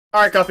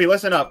All right, Guppy,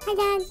 listen up. Hi,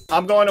 Dad.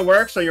 I'm going to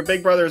work, so your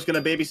big brother is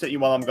going to babysit you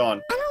while I'm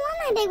gone. I don't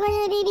want my big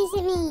brother to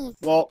babysit me.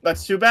 Well,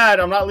 that's too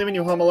bad. I'm not leaving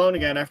you home alone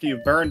again after you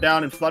burned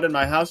down and flooded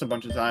my house a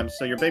bunch of times,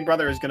 so your big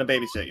brother is going to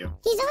babysit you.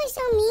 He's always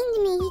so mean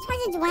to me. He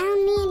tries to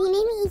drown me, and he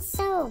made me eat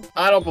soap.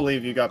 I don't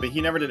believe you, Guppy.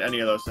 He never did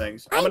any of those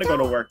things. I'm going to go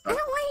to work, though. I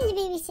don't want him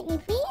to babysit me,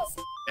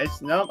 please.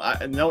 It's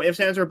no ifs,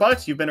 ands, or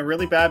buts. You've been a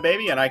really bad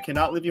baby, and I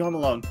cannot leave you home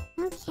alone.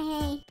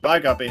 Okay. Bye,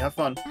 Guppy. Have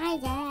fun. Bye,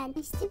 Dad.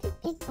 My stupid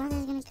big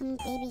brother's gonna come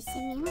babysit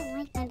me. I don't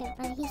like my big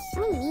brother. He's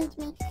so mean to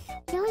me.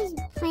 He always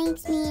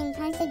pranks me and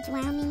tries to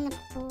drown me in the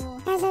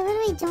pool. Guys, I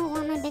literally don't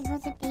want my big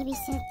brother to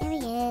babysit. There he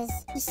is.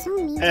 He's so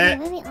mean to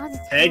me, literally all the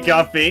time. Hey,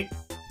 Guppy.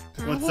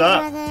 Hi, What's big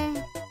up?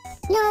 Brother.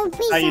 No,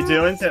 please How don't. you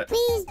doing?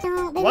 Please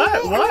don't. Big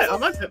What?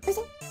 brother,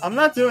 I'm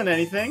not doing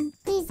anything.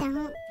 Please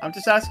don't. I'm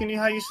just asking you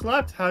how you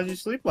slept. How did you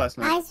sleep last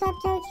night? I slept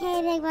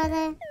okay, big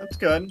brother. That's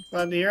good.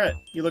 Glad to hear it.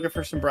 You looking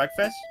for some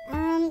breakfast?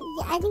 Yeah,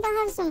 I think I'll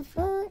have some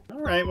fruit.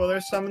 All right. Well,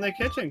 there's some in the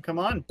kitchen. Come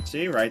on.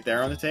 See, right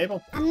there on the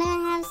table. I'm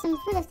gonna have some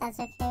fruit if that's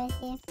okay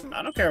with you.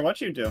 I don't care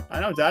what you do. I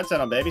know Dad said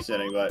I'm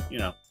babysitting, but, you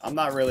know, I'm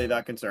not really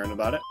that concerned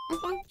about it.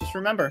 Okay. Just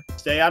remember,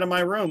 stay out of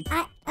my room.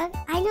 I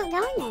don't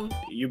go in there.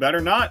 You better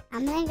not,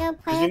 I'm gonna go play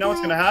because you know what's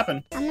going to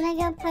happen. I'm gonna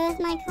go play with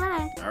my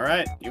car. All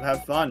right. You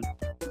have fun.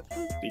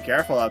 Be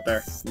careful out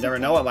there. You never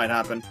know what might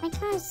happen. My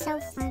car is so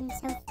fun,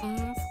 so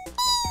fast.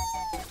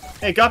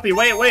 Hey, Guppy,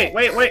 wait.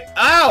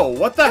 Ow!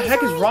 What the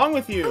heck is wrong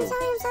with you? I'm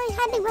sorry.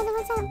 Hi, big brother,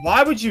 what's up?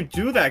 Why would you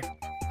do that?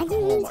 I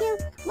didn't mean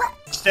to. What?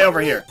 Stay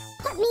over here.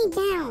 Put me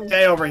down.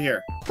 Stay over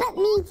here. Put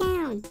me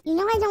down. You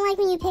know I don't like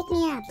when you pick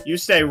me up. You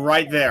stay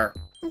right there,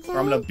 Okay? or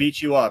I'm gonna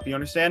beat you up. You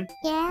understand?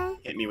 Yeah?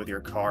 Hit me with your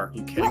car.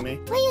 You kidding me?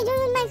 What are you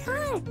doing with my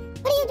car?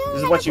 What are you doing?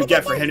 This is what you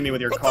get for hitting me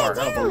with your car.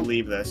 I don't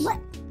believe this. What?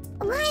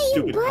 Why are you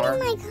Stupid car.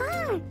 burning my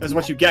car? This is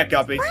what you get,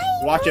 Guppy. Why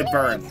are you Watch it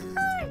burning burn.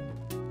 my car?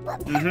 What?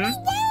 Put me down.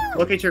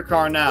 Look at your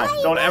car now. Why are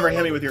you Don't ever burning-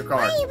 hit me with your car.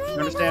 Why are you You burning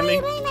understand my me?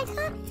 car? Why are you burning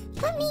my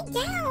car? Put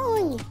me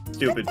down.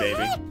 Stupid What the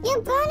baby. heck?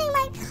 You're burning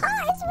my car.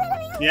 It's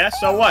literally Yeah,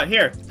 so what?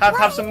 Here,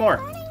 have some more.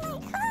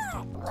 burning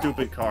my car.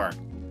 Stupid car.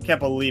 Can't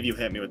believe you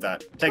hit me with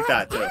that. Take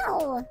that, too.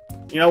 Ow.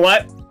 You know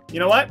what?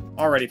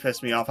 Already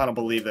pissed me off. I don't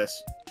believe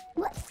this.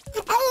 What?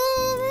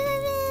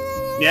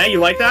 Yeah, you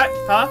like that?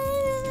 Huh?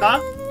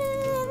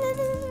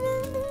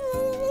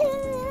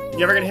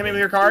 You ever gonna hit me with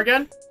your car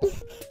again?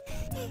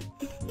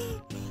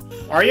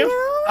 Are you?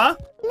 No. Huh?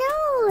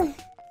 No.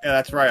 Yeah,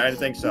 that's right. I didn't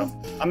think so.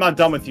 I'm not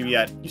done with you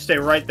yet. You stay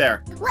right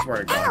there. What?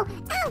 Swear to Ow, God.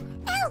 ow,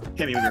 ow.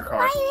 Hit me with your Why car.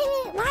 are you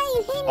hitting me? Why are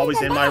you hitting me? Always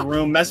with in my that?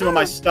 room, messing with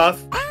my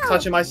stuff, Ow.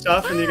 touching my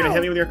stuff, and you're gonna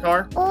hit me with your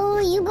car? Oh,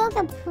 you broke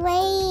a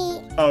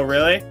plate. Oh,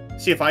 really?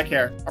 See if I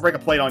care. I'll break a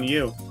plate on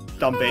you,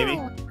 dumb baby.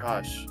 Ow.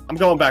 Gosh. I'm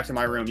going back to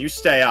my room. You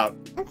stay out.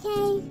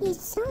 Okay,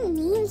 he's so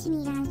mean to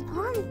me, guys,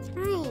 all the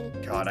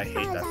time. God, I hate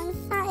It's that. on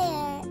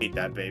fire. Hate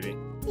that baby.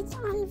 It's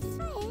on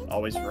fire.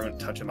 Always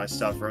touching my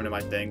stuff, ruining my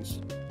things,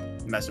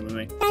 messing with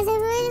me. Guys, I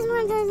really just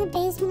want to go to the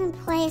basement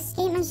and play,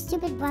 escape my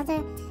stupid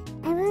brother.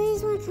 I really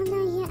just want to come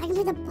down here. I can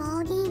play the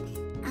ball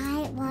game.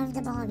 I love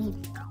the ball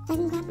game. So I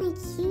can grab my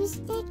cue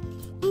stick,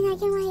 and I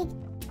can, like,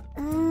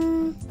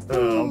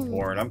 I'm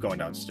bored. I'm going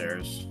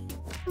downstairs.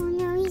 Oh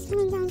no, he's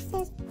coming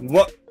downstairs.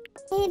 What?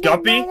 Hey, big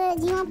Guppy? brother,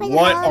 do you want to play the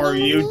What ball are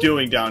game you with me?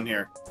 doing down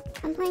here?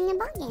 I'm playing the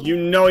ball game. You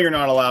know you're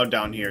not allowed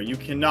down here. You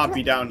cannot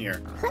be down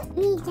here. Put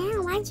me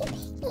down. Why'd you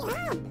pick me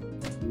up?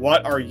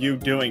 What are you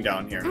doing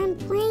down here? I'm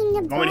playing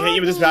the ball Want me to hit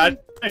you with this game.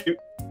 bat?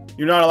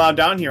 You're not allowed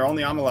down here.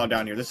 Only I'm allowed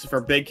down here. This is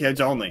for big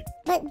kids only.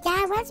 But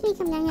Dad lets me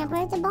come down here and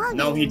play the ball game.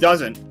 No, he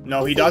doesn't.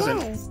 No, he Yes, doesn't.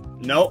 does.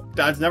 Nope,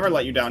 Dad's never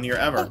let you down here,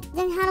 ever.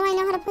 Then how do I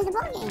know how to play the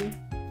ball game?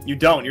 You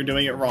don't. You're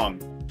doing it wrong.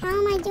 How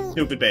am I doing?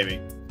 Stupid baby.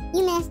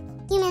 You missed.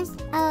 You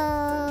missed.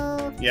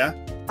 Oh. Yeah?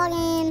 Ball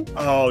game.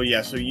 Oh,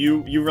 yeah, so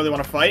you really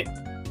want to fight?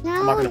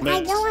 No, not gonna I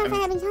miss. don't want to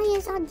fight. I've been telling you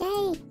this all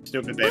day.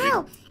 Stupid baby.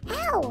 Ow.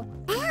 Ow.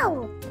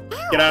 Ow.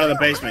 Ow. Get out of the ow,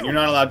 basement. ow. You're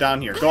not allowed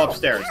down here. Go Ow,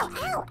 upstairs. Ow.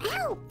 Ow.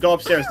 Ow. Go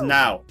upstairs Ow.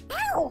 now.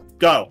 Ow.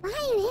 Go. Why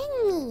are you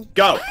hitting me?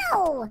 Go.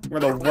 Ow. We're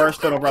the Ow, worst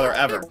ow, little ow, brother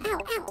ow, ever. Ow.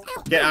 Ow.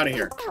 Ow. Get out of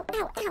here. Ow.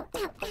 Ow. Ow.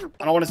 Ow. Ow.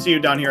 I don't want to see you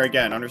down here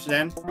again,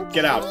 understand?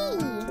 Get out.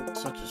 Okay.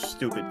 Such a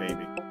stupid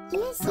baby. You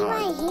guys see why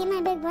I hate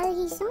my big brother?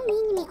 He's so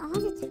mean to me all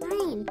the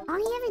time. All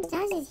he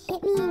ever does is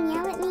hit me and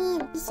yell at me,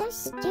 and he's so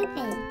stupid.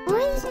 I'm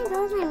always just gonna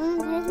go to my room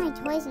and play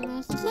with my toys in there.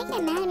 He can't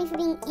get mad at me for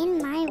being in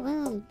my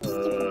room.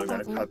 Stupid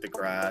Gotta brother. cut the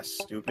grass.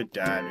 Stupid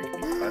dad making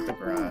me cut the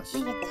grass. My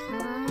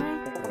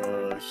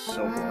guitar.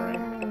 So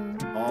boring.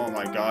 Oh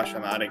my gosh,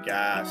 I'm out of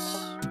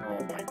gas.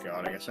 Oh my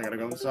god, I guess I gotta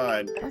go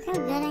inside. Look how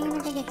good I am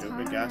with the guitar.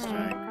 Stupid gas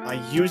tank. I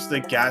used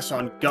the gas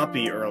on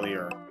Guppy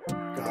earlier.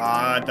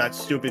 God, that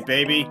stupid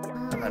baby.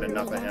 I've had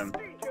enough of him.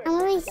 I'm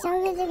always so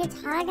good at the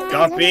guitar, guys.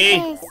 Guppy!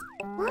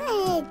 Look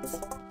at this.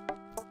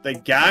 What? The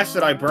gas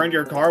that I burned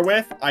your car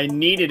with, I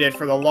needed it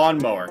for the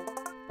lawnmower.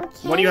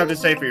 Okay. What do you have to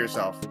say for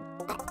yourself?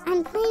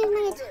 I'm playing with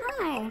my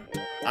guitar.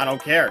 I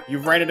don't care. You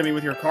ran into me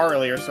with your car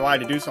earlier, so I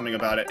had to do something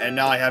about it, and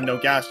now I have no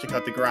gas to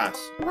cut the grass.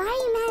 Why are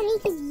you mad at me?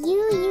 Because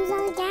you use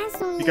all the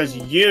gas on me. Because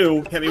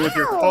you hit me with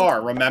your Ow.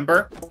 car,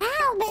 remember?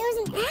 Ow, but it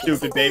was an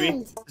stupid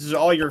baby. This is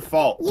all your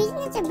fault. Using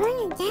it to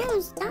burn it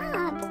down.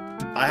 Stop.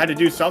 I had to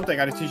do something.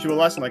 I had to teach you a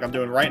lesson like I'm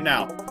doing right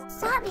now.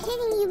 Stop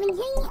hitting. You've been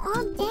hitting me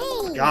all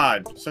day.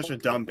 God, such a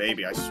dumb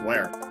baby, I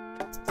swear.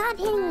 Stop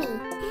hitting me.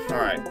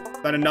 Alright,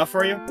 is that enough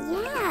for you?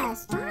 Yeah,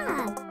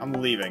 stop. I'm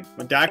leaving.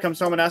 When Dad comes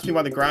home and asks me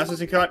why the grass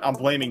isn't cut, I'm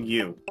blaming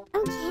you.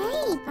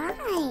 Okay,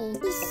 bye.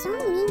 He's so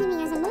mean to me,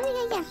 guys. I'm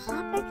literally gonna get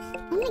Hopper.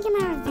 I'm gonna get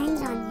my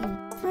revenge on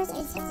him. First, I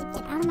just have to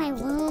get out of my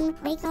room,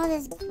 break all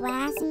this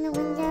glass in the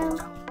window.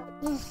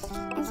 Ugh,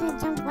 I'm just gonna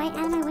jump right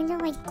out of my window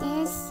like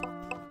this.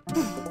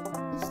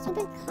 These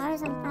stupid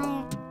car's on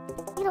fire.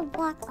 I'm gonna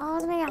walk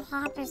all the way to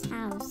Hopper's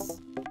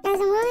house. Guys,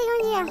 I'm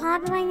really going to get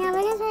Hopper right now.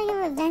 We're gonna try to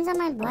get revenge on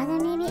my brother,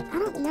 maybe. I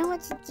don't know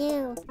what to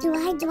do. Do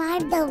I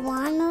drive the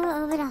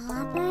lawnmower over to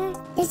Hopper?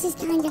 This is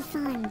kind of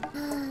fun.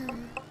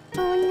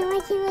 Oh no, I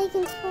can't really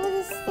control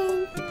this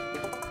thing.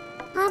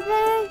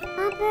 Hopper,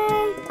 Hopper,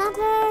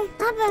 Hopper,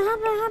 Hopper,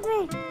 Hopper,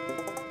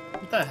 Hopper.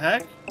 What the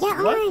heck? Get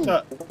on.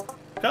 What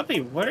the...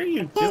 Guppy, what are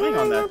you doing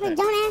on that Hopper. thing?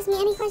 Don't ask me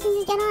any questions,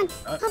 just get on.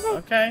 Hopper.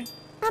 Okay.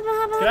 Hopper,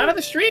 Hopper. Get out of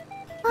the street!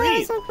 Oh, that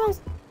was so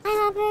close. Hi,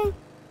 Hopper.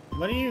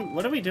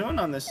 What are we doing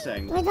on this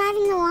thing? We're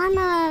driving the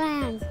lawnmower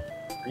around.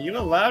 Are you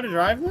allowed to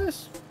drive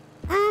this?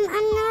 I'm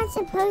not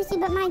supposed to,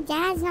 but my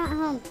dad's not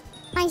home.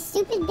 My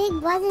stupid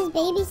big brother's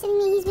babysitting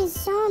me. He's been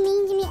so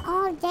mean to me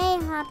all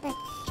day, Hopper.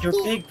 Your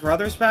big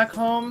brother's back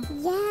home?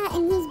 Yeah,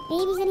 and he's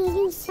babysitting. He's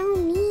been so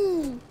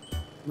mean.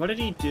 What did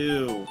he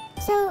do?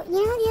 So, you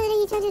know how the other day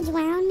he tried to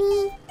drown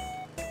me?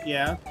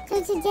 Yeah?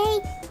 So today,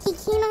 he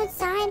came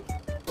outside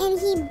and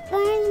he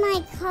burned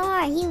my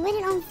car. He lit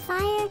it on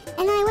fire,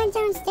 and then I went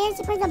downstairs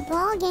to play the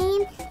ball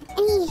game, and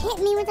he hit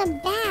me with a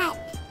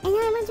bat. And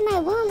then I went to my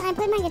room, and I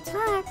played my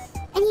guitar,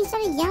 and he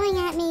started yelling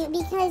at me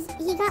because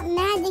he got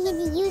mad that he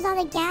had to use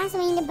all the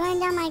gasoline to burn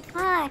down my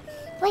car.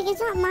 Like, it's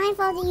not my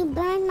fault that you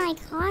burned my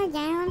car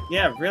down.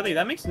 Yeah, really,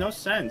 that makes no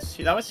sense.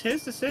 That was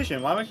his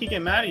decision. Why would he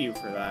get mad at you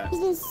for that? He's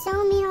been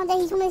so mean all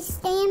day. He told me to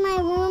stay in my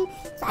room,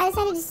 so I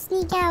decided to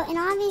sneak out. And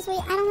obviously,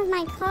 I don't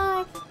have my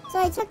car, so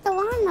I took the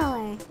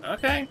lawnmower.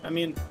 Okay, I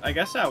mean, I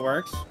guess that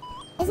works.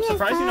 Isn't I'm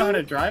surprised it fun? you know how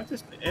to drive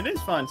this. It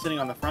is fun sitting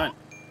on the front.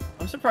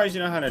 I'm surprised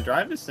you know how to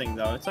drive this thing,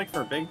 though. It's like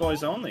for big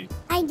boys only.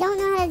 I don't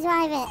know how to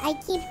drive it. I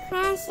keep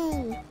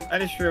crashing.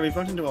 That is true. We've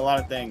bumped into a lot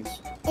of things.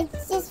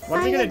 It's just fun. What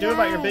are we going to do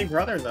about your drive. big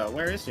brother, though?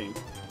 Where is he?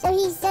 So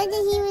he said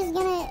that he was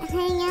gonna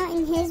hang out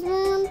in his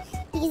room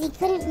because he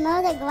couldn't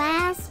mow the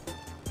grass.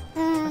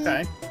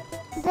 Okay.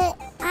 But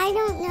I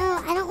don't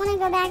know. I don't want to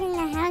go back in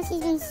the house. He's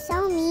been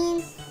so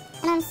mean,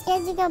 and I'm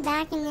scared to go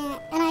back in there.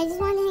 And I just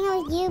wanted to hang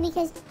out with you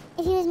because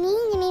if he was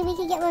mean to me, we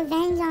could get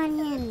revenge on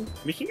him.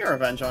 We can get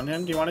revenge on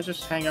him. Do you want to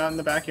just hang out in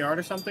the backyard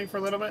or something for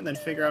a little bit and then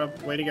figure out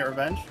a way to get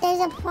revenge?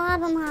 There's a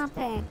problem,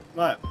 Hopper.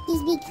 What?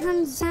 He's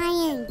become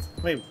giant.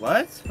 Wait,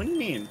 what? What do you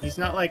mean? He's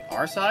not like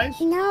our size?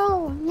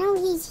 No,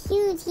 he's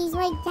huge. He's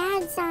like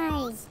Dad's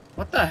size.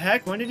 What the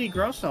heck? When did he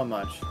grow so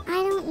much? I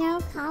don't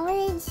know,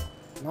 college?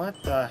 What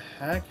the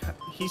heck?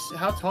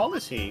 How tall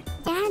is he?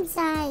 Dad's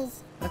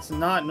size. That's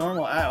not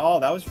normal at all.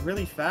 That was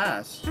really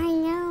fast. I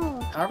know.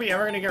 How are we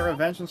ever gonna get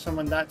revenge on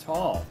someone that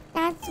tall?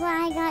 That's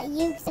why I got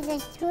you, because if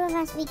there's two of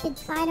us, we could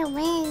try to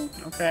win.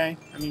 Okay,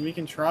 I mean, we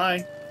can try.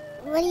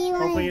 What do you want to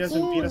do? Hopefully he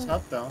doesn't beat us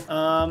up,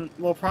 though.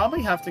 We'll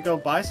probably have to go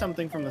buy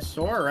something from the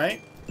store,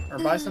 right? Or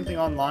buy something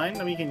online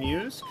that we can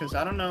use? Because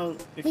I don't know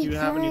if you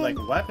have any, like,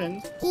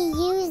 weapons. He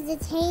used the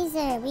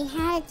taser. We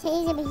had a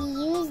taser, but he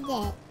used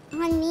it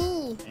on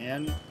me.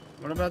 And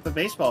what about the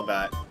baseball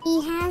bat?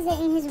 He has it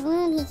in his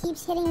room. He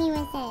keeps hitting me with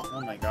it.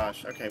 Oh my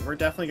gosh. Okay, we're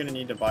definitely gonna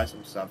need to buy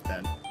some stuff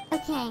then.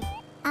 Okay,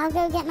 I'll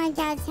go get my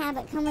dad's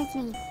tablet. Come with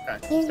me.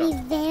 Okay, You have to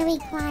let's be very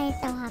quiet,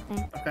 though, Hopper.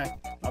 go. Okay,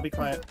 I'll be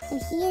quiet. So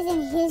he is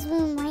in his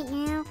room right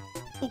now.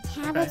 The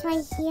tablet's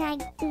right here. I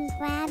can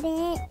grab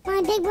it.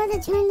 My big brother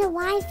turned the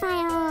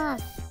Wi-Fi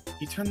off.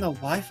 You turned the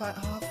Wi-Fi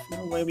off?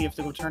 No way, we have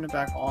to go turn it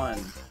back on.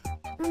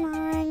 Come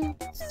on.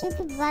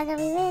 Stupid brother,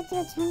 we really have to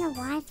go turn the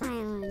Wi-Fi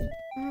on.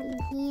 Not in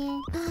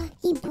here.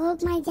 He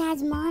broke my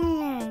dad's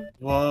monitor.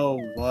 Whoa,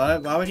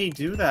 what? Why would he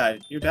do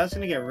that? Your dad's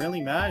gonna get really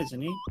mad,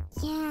 isn't he?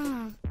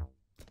 Yeah.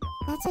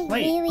 That's like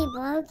Wait. really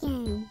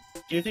broken.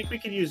 Do you think we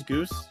could use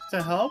Goose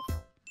to help?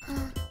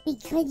 We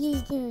could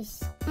use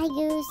Goose. Hi,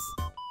 Goose.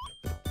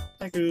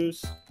 Hi,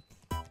 Goose.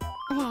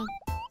 Okay,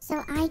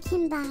 so I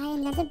can buy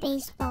another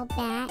baseball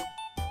bat.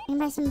 I can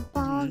buy some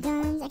ball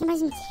guns. I can buy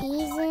some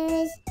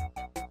tasers.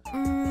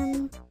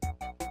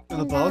 Are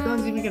the ball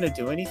guns even gonna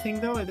do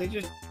anything, though? Or they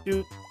just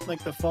do,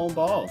 like, the foam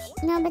balls?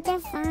 No, but they're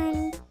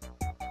fun.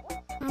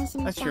 Buy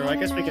some That's true. I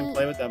guess we can dynamite,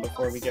 play with them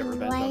before we get some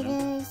revenge on him.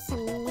 lighters,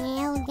 some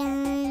nail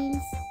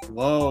guns.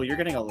 Whoa, you're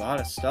getting a lot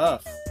of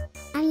stuff.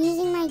 I'm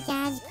using my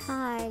dad's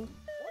card.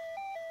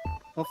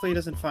 Hopefully he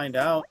doesn't find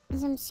out. And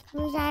some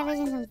screwdrivers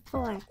and some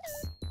forks.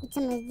 And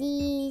some of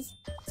these.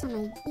 Some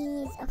of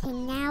these. Okay,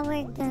 now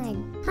we're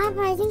good. Papa,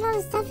 I think all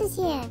the stuff is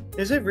here.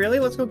 Is it really?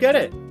 Let's go get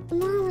it.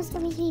 Come on, let's go.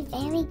 We should be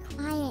very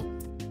quiet.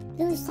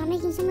 Dude, stop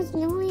making so much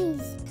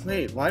noise.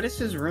 Wait, why does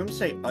his room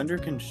say under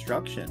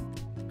construction?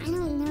 I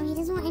don't know. He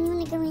doesn't want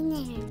anyone to go in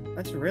there.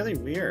 That's really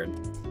weird.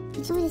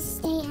 He told me to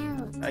stay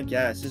out. I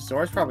guess. His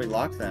door's probably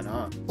locked then,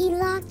 huh? He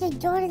locked the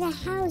door to the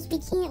house. We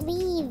can't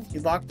leave. He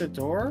locked the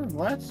door?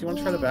 What? You want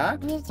to try the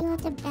back? We have to go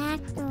out the back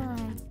door.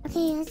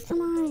 Okay, let's come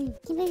on.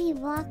 He maybe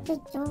locked the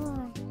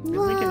door. Maybe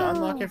we can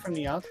unlock it from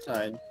the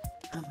outside.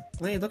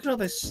 Wait, look at all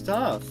this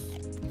stuff.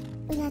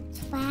 We got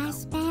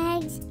trash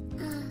bags.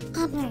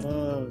 Hopper.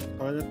 Whoa,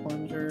 toilet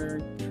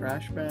plunger,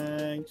 trash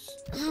bags.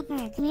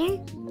 Hopper, come here.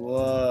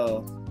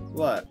 Whoa.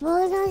 What?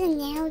 Roller guns and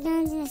nail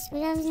guns and the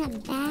screwdrivers and a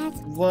bat.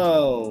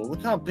 Whoa,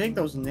 look how big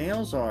those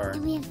nails are.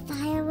 And we have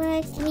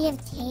fireworks and we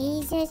have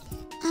tasers.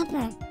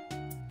 Hopper.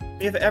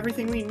 We have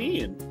everything we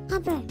need.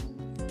 Hopper.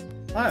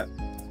 What?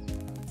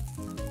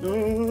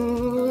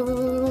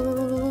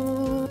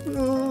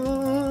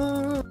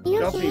 You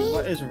Guppy, okay?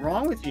 what is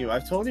wrong with you?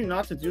 I've told you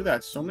not to do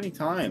that so many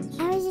times.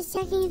 I was just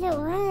checking if it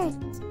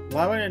worked.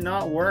 Why would it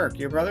not work?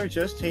 Your brother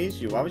just tased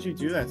you. Why would you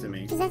do that to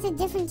me? Because that's a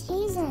different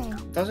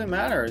taser. Doesn't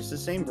matter. It's the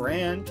same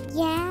brand.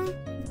 Yeah?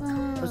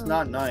 Whoa. It's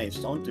not nice.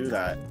 Don't do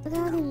that. Look at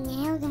all the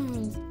nail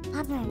guns.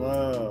 Hopper.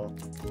 Whoa.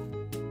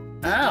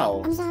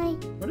 Ow. I'm sorry.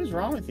 What is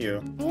wrong with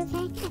you? Are you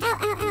okay? Ow,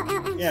 ow, ow,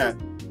 ow, ow. Yeah.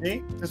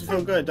 See? Doesn't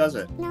feel good, does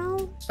it?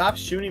 No. Stop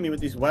shooting me with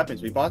these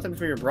weapons. We bought them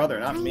for your brother,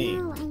 not me. I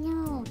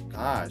know.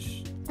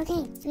 Gosh.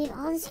 Okay, so we have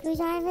all the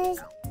screwdrivers.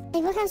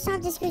 Hey, look how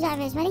sharp the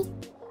screwdrivers. Ready?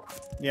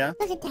 Yeah?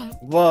 Look at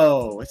that.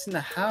 Whoa. It's in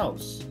the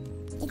house.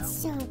 It's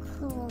so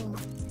cool.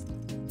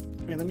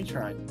 Here, let me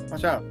try.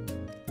 Watch out.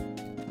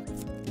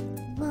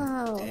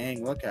 Whoa.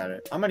 Dang, look at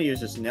it. I'm gonna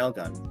use this nail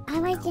gun. I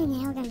like the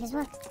nail gun because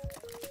look.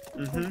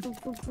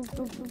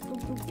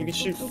 You can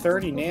shoot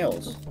 30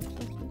 nails.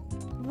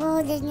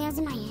 Whoa, there's nails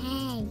in my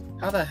head.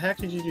 How the heck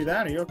did you do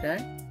that? Are you okay?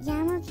 Yeah,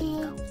 I'm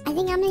okay. I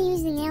think I'm gonna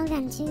use the nail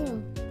gun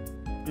too.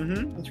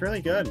 It's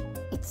really good.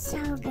 It's so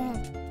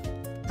good.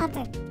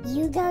 Hopper,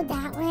 you go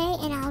that way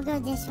and I'll go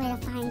this way to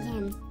find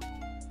him.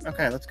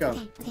 Okay, let's go.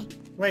 Okay.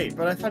 Wait,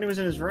 but I thought he was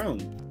in his room.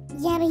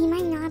 Yeah, but he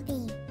might not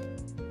be.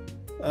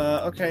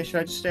 Okay, should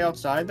I just stay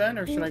outside then,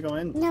 or should I go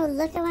in? No,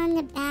 look around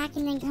the back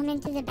and then come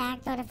into the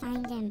back door to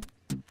find him.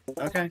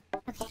 Okay.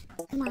 Okay,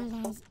 come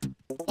on, guys.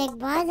 Big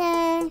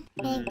brother.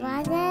 Big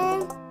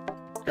brother.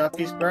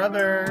 Guppy's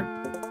brother. He's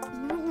not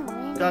in the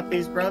room.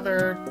 Guppy's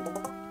brother.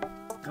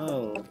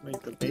 Oh,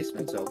 wait, the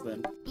basement's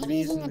open. Maybe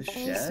he's in the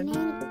shed?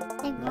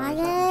 basement. Big No,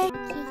 brother.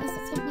 Okay, guys,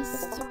 let's get my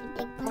stupid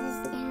big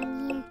brothers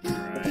down here.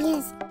 Alright. He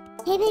is.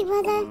 Hey, big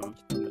brother.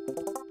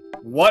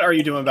 What are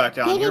you doing back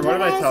down Hey, here? big What did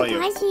brother, I tell you?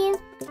 surprise for you.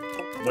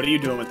 What are you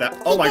doing with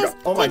that? Oh my Take god!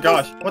 this, Oh my take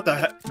gosh! this. What the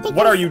heck? Take What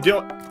this. are you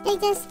doing? Take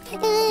this.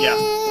 Yeah.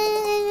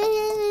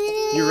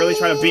 You really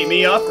trying to beat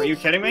me up? Are you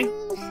kidding me?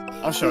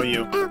 I'll show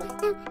you. Ow,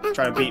 ow, ow,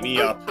 Trying to beat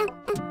me ow, up. ow,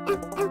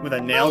 ow, ow. With a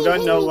Why nail you gun,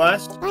 hitting no me?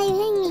 less. Why are you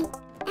hitting me?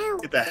 Ow.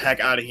 Get the heck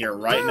out of here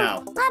right Ow.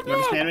 now. Hopper. You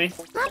understand me?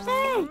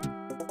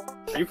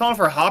 Hopper. Are you calling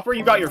for Hopper?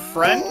 You got your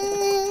friend?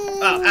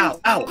 Ow, ow,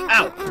 ow,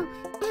 ow!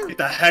 Ow. Get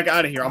the heck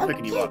out of here. I'm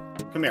picking you up.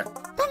 Come here.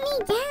 Put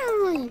me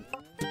down.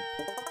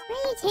 Where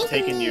are you taking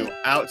Taking me? you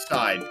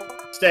outside.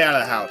 Stay out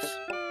of the house.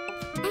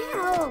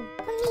 Ow.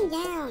 Put me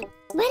down.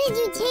 Where did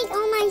you take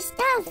all my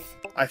stuff?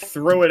 I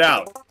threw it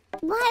out.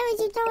 Why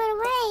would you throw it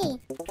away?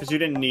 Because you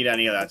didn't need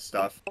any of that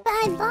stuff. But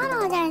I bought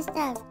all that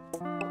stuff.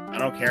 I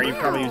don't care. You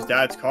probably used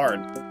Dad's card.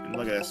 And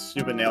look at this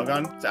stupid nail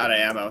gun. It's out of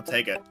ammo.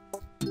 Take it.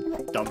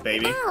 Dumb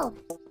baby. Ow.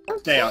 Okay.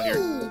 Stay out here.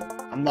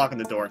 I'm locking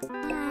the door.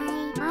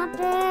 Hi.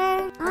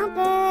 Hopper.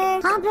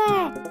 Hopper.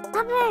 Hopper.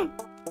 Hopper.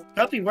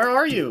 Guppy, where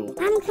are you?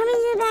 I'm coming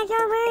to the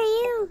backyard. Where are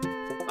you?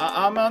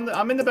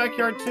 I'm in the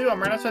backyard too.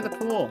 I'm right outside the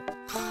pool.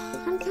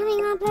 I'm coming,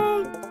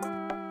 Hopper.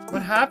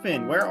 What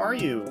happened? Where are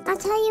you? I'll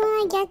tell you when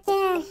I get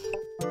there.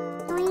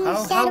 I'm in the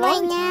How shed right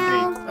long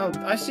now. did you be?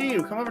 Oh, I see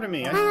you. Come over to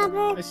me. Hi,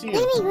 Hopper. I see you.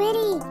 Look at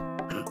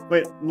me, Gritty.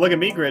 Wait, look at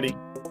me, Gritty.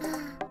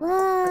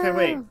 Whoa. Okay,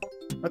 wait.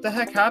 What the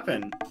heck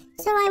happened?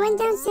 So I went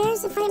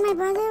downstairs to fight my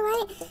brother,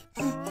 right?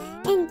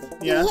 And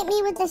Yeah. he hit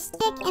me with the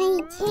stick, and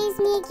he tased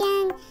me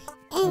again.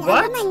 And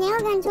What? I put my nail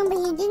gun to him, but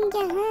he didn't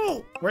get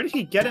hurt. Where did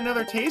he get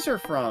another taser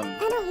from? I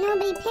don't know,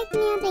 but he picked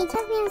me up, and he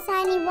took me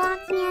outside, and he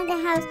walked me out of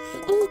the house,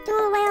 and he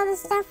threw away all the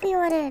stuff we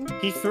ordered.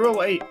 He threw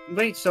away.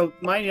 Wait, so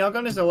my nail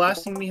gun is the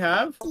last thing we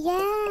have?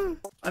 Yeah.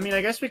 I mean,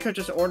 I guess we could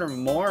just order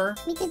more.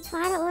 We could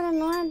try to order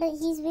more, but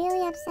he's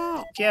really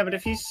upset. Yeah, but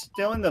if he's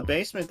still in the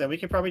basement, then we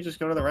could probably just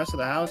go to the rest of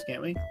the house,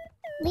 can't we?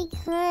 We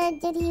could.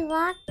 Did he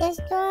lock this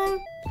door?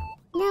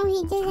 No,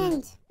 he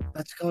didn't.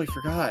 Let's go. We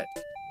forgot.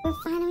 We're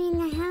finally in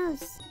the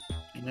house.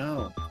 I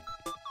know.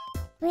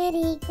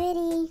 Gritty,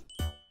 Gritty.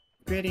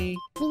 Gritty.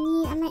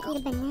 I might eat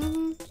a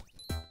banana.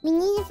 We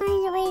need to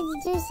find a way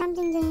to do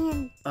something to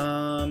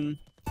him.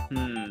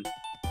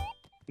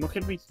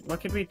 What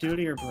could we do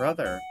to your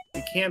brother?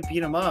 We can't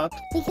beat him up.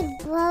 We could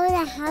blow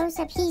the house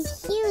up.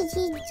 He's huge.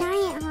 He's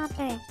giant,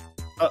 Hopper.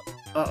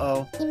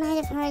 Uh-oh. He might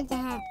have heard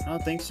that. I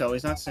don't think so.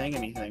 He's not saying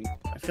anything.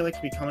 I feel like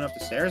he'd be coming up the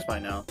stairs by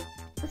now.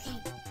 Okay.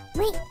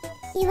 Wait.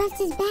 He left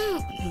his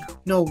bat.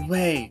 No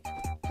way.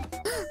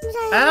 I'm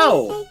sorry.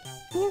 Ow!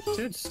 Are you okay?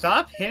 Dude,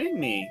 stop hitting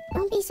me.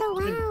 Don't be so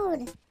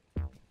loud.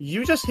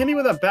 You just hit me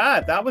with a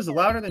bat. That was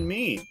louder than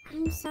me.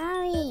 I'm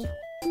sorry.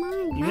 Come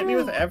on. You hit me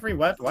hurry. with every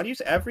weapon. Why do you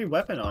use every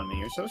weapon on me?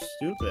 You're so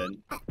stupid.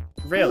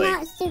 Really? I'm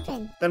not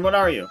stupid. Then what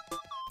are you?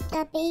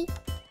 Guppy.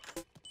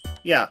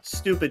 Yeah,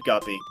 stupid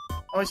Guppy.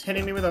 Always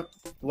hitting me with a...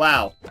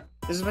 Wow.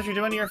 This is what you're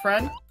doing to your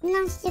friend? I'm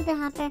not stupid,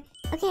 Hopper.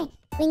 Okay,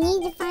 we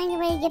need to find a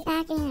way to get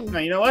back at him. No,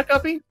 you know what,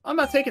 Guppy? I'm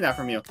not taking that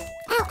from you.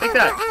 Ow, Take ow,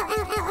 that. ow,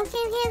 ow, ow, ow.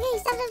 Okay.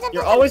 Stop.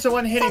 You're always the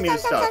one hitting me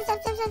with Stop.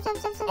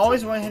 stuff.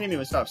 Always the one hitting me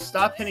with stuff.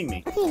 Stop hitting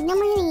me. Okay, no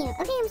more hitting you.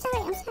 Okay, I'm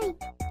sorry.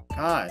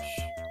 Gosh.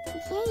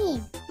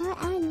 Okay, now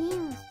our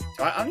nails.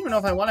 I don't even know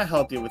if I want to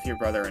help you with your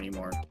brother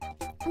anymore.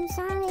 I'm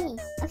sorry.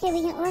 Okay,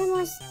 we can order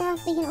more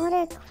stuff. We can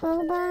order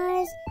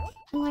crowbars,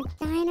 more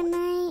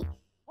dynamite,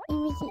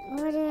 and we can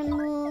order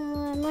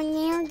more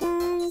nail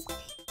guns,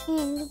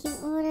 and we can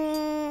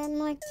order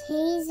more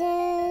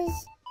tasers.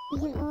 We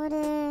can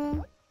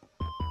order...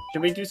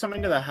 Should we do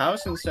something to the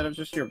house instead of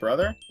just your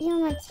brother?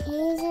 more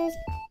tasers.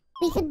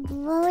 We could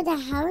blow the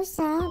house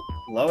up.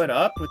 Blow it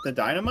up with the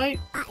dynamite?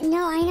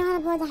 No, I know how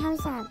to blow the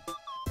house up.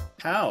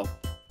 How?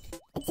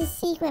 It's a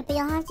secret, but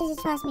you'll have to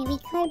just trust me. We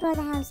could blow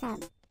the house up.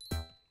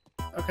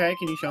 Okay,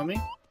 can you show me?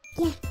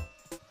 Yeah.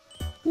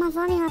 Come on,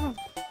 follow me, Hopper.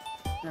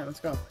 Yeah, let's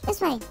go. This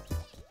way.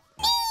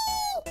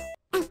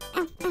 Ow.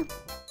 Come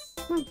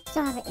on,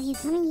 so Hopper, if you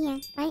come in here,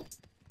 right?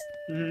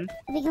 Mm-hmm.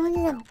 If we go into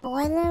the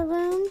boiler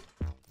room,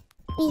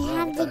 we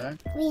have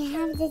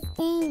the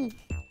thing.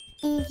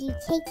 And if you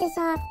take this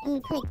off and we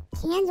put a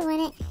candle in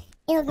it,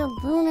 it'll go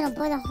boom, it'll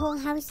blow the whole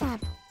house up.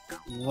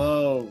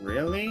 Whoa,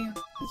 really?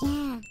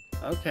 Yeah.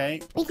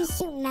 Okay. We can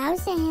shoot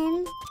mouse at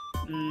him.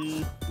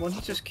 Won't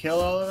he just kill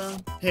all of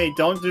them? Hey,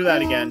 don't do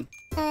that again.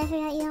 I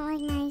forgot you don't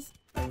like mice.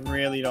 I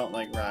really don't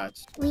like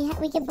rats. We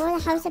can blow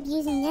the house up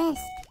using this.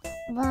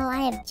 Well,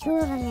 I have 2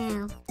 of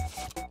them now.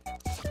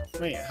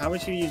 Wait, how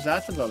would you use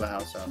that to blow the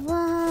house up?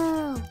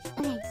 Whoa.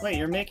 Okay. Wait,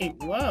 you're making...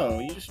 Whoa,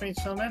 you just made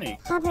so many.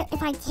 Hopper,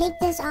 if I take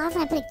this off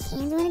and I put a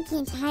candle in it, the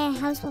entire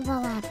house will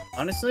blow up.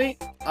 Honestly,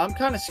 I'm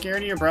kind of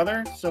scared of your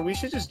brother, so we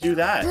should just do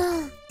that.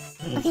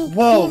 Okay,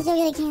 Whoa. we have to go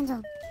get a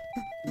candle.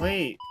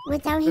 Wait,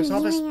 Without him there's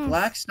all this hearing us.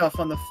 black stuff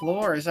on the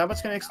floor. Is that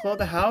what's gonna explode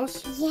the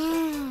house?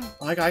 Yeah.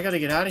 I gotta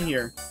get out of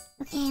here.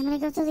 Okay, I'm gonna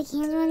go throw the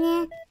candle in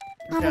there. Okay,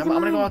 Hopper, I'm come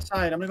gonna go on.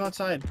 outside. I'm gonna go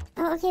outside.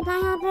 Oh, okay, bye,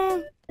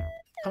 Hopper.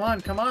 Come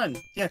on.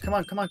 Yeah, come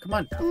on. I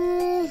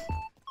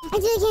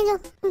do the candle.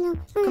 Oh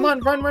no. Come on,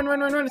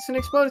 run. It's gonna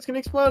explode.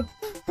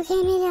 Okay,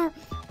 I made it out.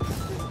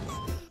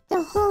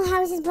 The whole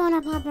house is blown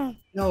up, Hopper.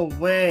 No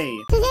way.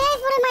 Today I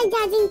flooded my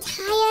dad's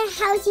entire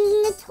house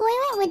using the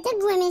toilet with the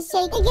Grimace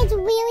shake. It gets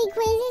really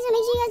crazy, so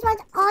make sure you guys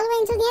watch all the way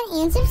until the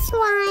end and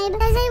subscribe.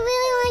 Guys, I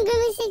really want a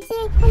Grimace shake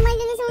today. Oh my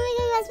goodness, I'm really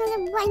gonna press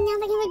the button now if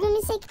I can have a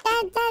Grimace shake.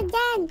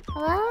 Dad.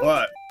 Hello?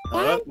 What?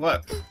 Dad?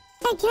 What?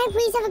 Dad, can I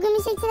please have a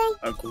Grimace shake today?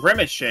 A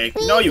Grimace shake?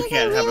 Please, No, you I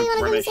can't have really want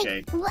a Grimace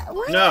shake.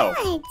 Why No.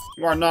 not?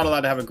 You are not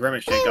allowed to have a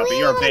Grimace shake, I Guppy. really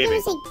You're a want baby.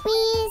 Grimace shake,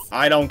 please.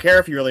 I don't care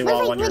if you really What if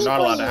want I one. You're gritty not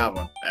for allowed to you? have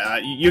one.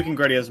 You can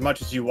gritty as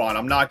much as you want.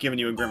 I'm not giving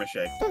you a Grimace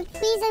shake. But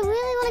please, I really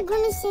want a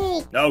Grimace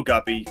shake. No,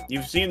 Guppy.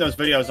 You've seen those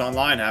videos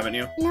online, haven't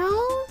you?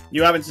 No?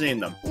 You haven't seen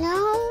them.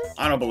 No?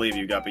 I don't believe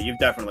you, Guppy. You've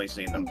definitely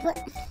seen them.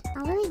 But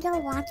I'll really go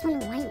watch one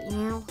right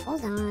now.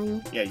 Hold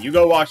on. Yeah, you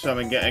go watch them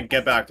and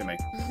get back to me.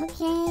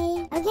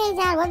 Okay. Okay,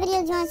 Dad, what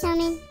video do you want to show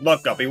me?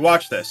 Look, Guppy,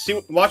 watch this.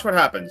 Watch what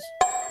happens.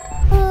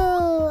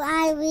 Oh,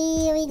 I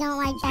really don't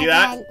like that, See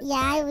that? Dad. Yeah,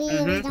 I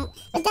really don't.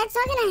 But that's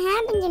not gonna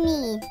happen to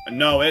me.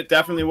 No, it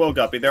definitely will,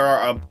 Guppy. There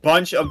are a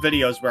bunch of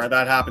videos where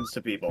that happens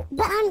to people.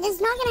 But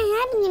it's not gonna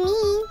happen to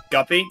me.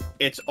 Guppy,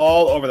 it's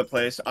all over the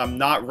place. I'm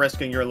not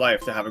risking your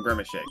life to have a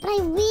Grimace shake. But I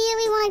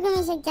really want a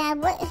Grimace shake, Dad.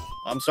 What?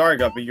 I'm sorry,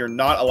 Guppy. You're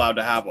not allowed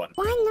to have one.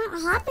 Why not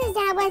Hopper's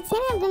Dad? Why can't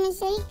I have Grimace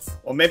shakes?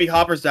 Well, maybe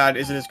Hopper's dad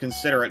isn't as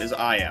considerate as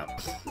I am.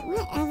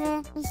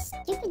 Whatever. My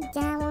stupid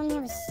dad won't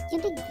have a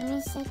stupid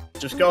Grimace shake.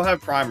 Just go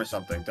have Prime or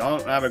something.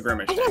 Don't have a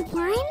Grimace I shake. can have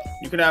Prime?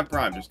 You can have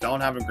Prime. Just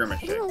don't have a Grimace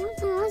I shake. don't want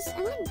those.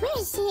 I want a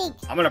Grimace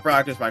shake. I'm gonna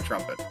practice my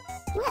trumpet.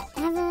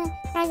 Whatever.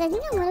 Guys, I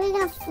think I'm literally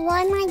gonna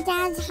flood my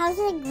dad's house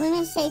with a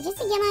Grimace shake just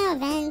to get my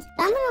revenge.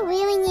 But I'm gonna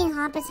really need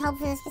Hopper's help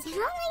for this, because how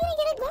am I gonna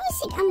get a Grimace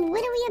shake? I'm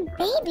literally a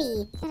baby.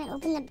 Gotta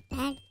open the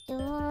back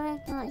door,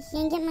 go out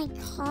here and get my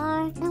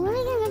car. I'm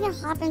literally gonna go get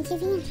Hopper and see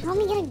if he can help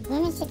me get a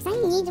Grimace shake, 'cause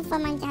I need to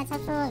flood my dad's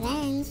house for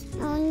revenge.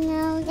 Oh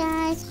no,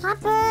 guys.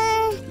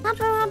 Hopper!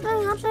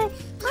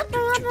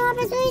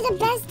 It's really the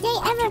best day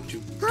ever.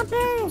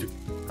 Hopper!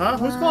 Huh?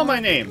 Who's calling my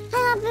name? Hi,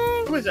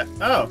 Hopper! Who is that?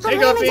 Oh, Hopper, hey,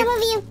 I'm on Guppy. top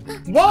of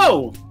you.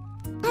 Whoa!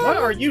 What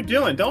are you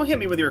doing? Don't hit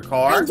me with your I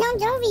car.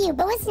 jumped over you,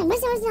 but listen,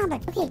 Hopper.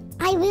 Okay,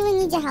 I really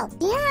need your help.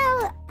 You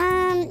know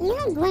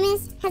how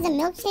Grimace has a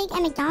milkshake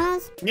at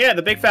McDonald's? Yeah,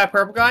 the big fat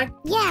purple guy.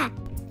 Yeah.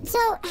 So,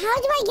 how do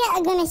I get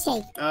a Grimace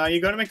shake? You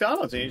go to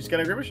McDonald's and you just get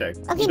a Grimace shake.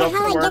 Okay, You but go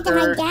how for do I the get there?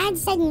 My worker. dad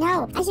said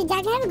no. I said,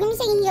 Dad, can I have a Grimace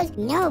shake? And he goes,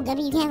 no,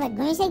 Gubby, you can't have a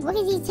Grimace shake. Look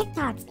at these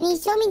TikToks. And he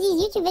showed me these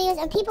YouTube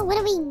videos of people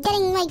literally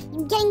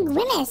getting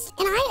Grimace.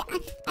 And I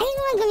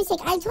didn't want a Grimace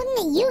shake. I told him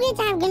that you get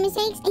to have Grimace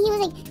shakes. And he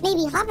was like,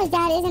 maybe Hopper's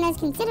dad isn't as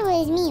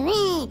considerate as me.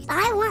 But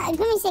I want a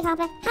Grimace shake,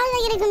 Hopper. How did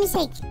I get a Grimace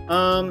shake?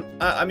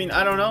 I mean,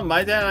 I don't know.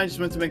 My dad and I just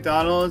went to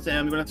McDonald's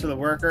and we went up to the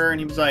worker and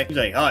he was like,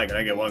 hi, can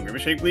I get one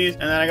Grimace shake, please?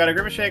 And then I got a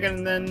Grimace shake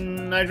and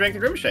then I I drank the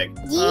Grimace shake.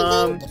 Do you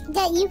think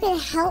that you could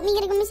help me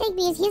get a Grimace shake?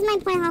 Because here's my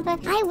plan, Hopper.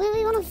 I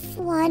really want to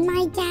flood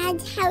my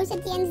dad's house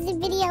at the end of the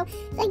video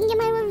so I can get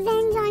my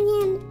revenge on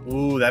him.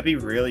 Ooh, that'd be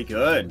really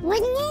good.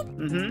 Wouldn't it?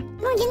 Mm-hmm.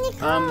 Come on, get in the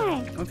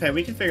car. Okay,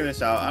 we can figure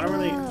this out. I don't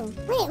really...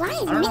 Wait, why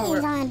is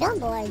Mittens on a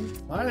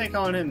billboard? Why are they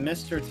calling him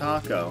Mr.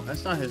 Taco?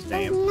 That's not his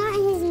That's name. not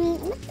his name.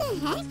 What the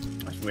heck?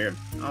 That's weird.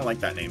 I don't like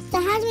that name.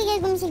 So how do we get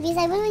a Grimace shake? Because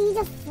I really need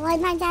to flood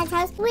my dad's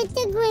house with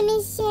the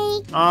Grimace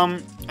shake.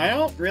 I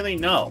don't really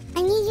know.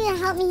 I need you to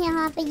help me here,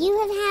 Hopper. You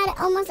have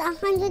had almost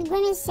 100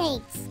 Grimace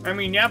shakes. I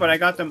mean, yeah, but I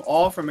got them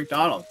all from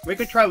McDonald's. We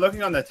could try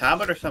looking on the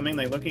tablet or something,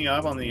 like looking it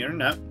up on the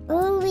internet.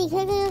 Oh, we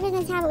could look at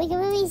the tablet. We could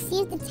really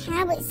see if the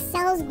tablet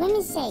sells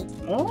Grimace shake.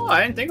 Oh,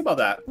 I didn't think about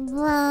that.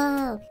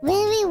 Whoa.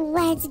 Really,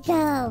 let's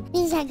go.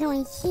 We just gotta go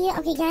in here.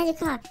 Okay, get out of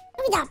the car.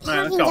 Look at that All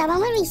right, parking let's go. job. I'm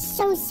gonna be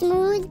so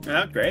smooth.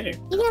 Yeah, great.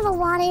 You can have a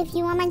water if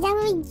you want. My dad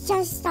really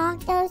just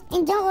stocked those.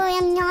 And don't worry,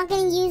 I'm not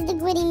gonna use the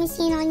gritty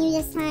machine on you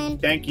this time.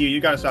 Thank you. You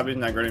gotta stop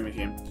using that gritty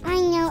machine. I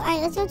know.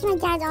 Alright, let's go to my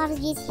dad's office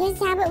because his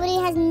tablet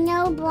literally has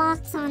no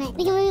blocks on it.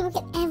 We can really look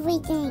at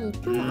everything.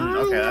 Come on,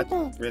 Okay,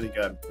 Hopper. that's really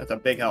good. That's a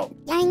big help.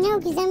 I know,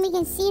 because then we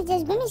can see if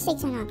there's Grimace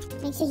shakes or not.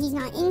 Make sure he's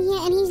not in here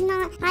and he's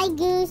not. Hi,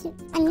 Goose.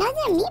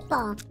 Another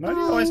meatball. Why do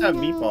you always have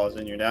no. meatballs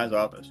in your dad's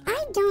office?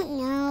 I don't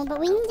know, but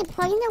we need to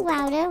plug in the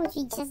router, which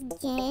we just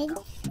did.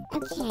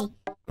 Okay.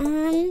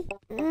 I'm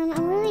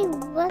really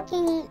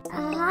looking.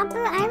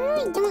 Hopper, I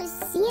really don't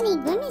see any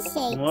Grimace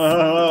shakes.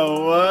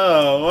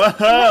 Whoa.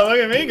 Look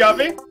at me,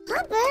 Guppy.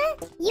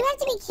 Hopper, you have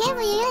to be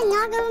careful. You're gonna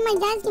knock over my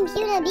dad's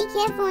computer. Be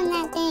careful on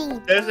that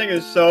thing. This thing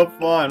is so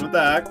fun. What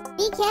the heck?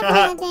 Be careful on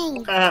that thing.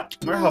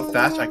 Wonder how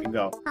fast I can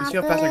go. Let's see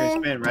how fast I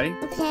can spin. Ready?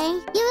 Okay.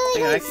 You're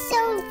really Okay, going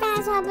so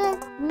fast, Hopper.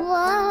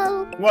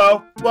 Whoa.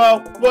 Whoa.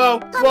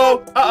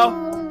 Uh-oh.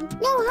 Oh,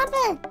 no,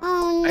 Hopper.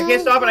 Oh, no. I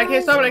can't stop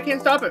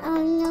it.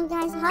 Oh, no,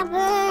 guys.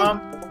 Hopper.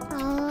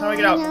 How do I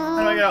get out? no.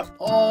 How do I get out?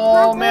 Oh,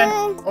 Hopper. man.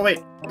 Oh, wait.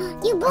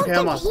 You broke Okay, the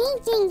I'm on.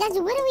 painting. That's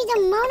literally the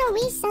Mona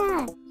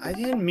Lisa. I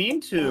didn't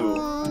mean to.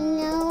 Oh,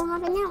 no,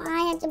 Hopper. Now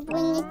I have to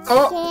bring the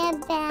Oh. chair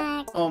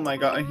back. Oh, my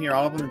God. Here,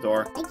 I'll open the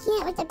door. I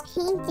can't with the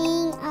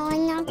painting. Oh, I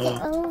knocked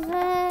it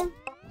over.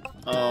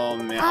 Oh,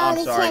 man. Oh, I'm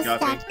the sorry, chair's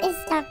Guppy. stuck. It's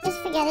stuck. Just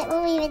forget it.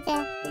 We'll leave it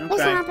there. Listen,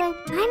 Okay. Hopper.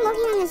 I'm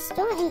looking on the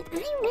store, and I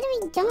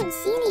literally don't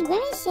see any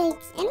Grimace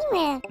shakes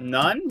anywhere.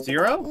 None?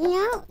 Zero?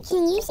 No.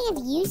 Can you see if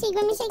you see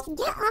Grimace shakes?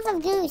 Get off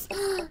of Goose.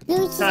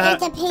 Goose just ate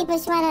the paper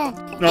sweater.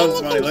 No, And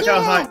it's the funny. Look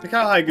computer.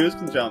 how high Goose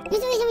can jump. Goose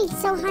is really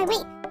so high.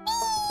 Wait.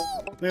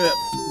 Look at that.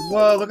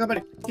 Whoa, look how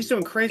many. He's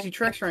doing crazy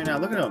tricks right now.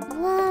 Look at him.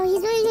 Whoa,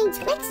 he's really doing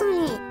tricks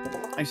on it.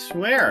 I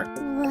swear.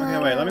 Whoa. Okay,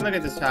 wait. Let me look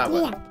at this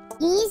tablet. Yeah.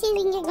 You need to see if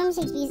we can get Grimace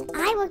shakes because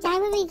I looked. I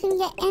really couldn't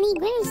get any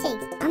Grimace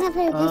shakes. I'm gonna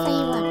put a Goose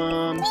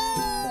on you.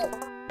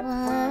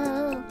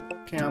 Whoa.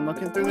 Okay, I'm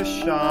looking through the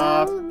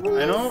shop. Whoa,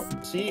 I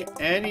don't see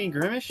any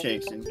Grimace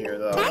shakes in here,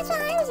 though. That's what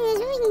I was saying. There's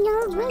really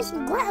no Grimace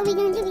shakes. What are we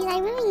gonna do? Because I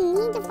really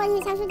need to flood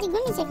this house with the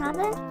Grimace shake,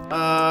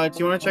 Hopper. Do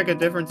you want to check a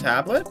different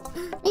tablet?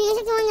 We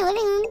just go in the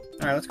living room.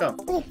 Alright, let's go.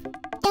 Okay.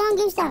 Get on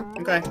Goose though.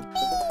 Okay.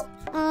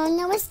 Oh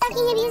no, we're stuck in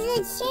here because of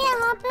the chair,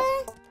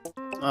 Hopper.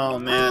 Oh,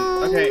 man.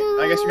 Oh, Okay,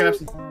 I guess you're no. gonna have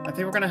to... I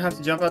think we're gonna have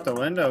to jump out the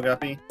window,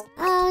 Guppy.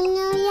 Oh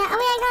no, yeah. Oh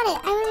wait, I got it.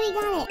 I really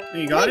got it. Oh,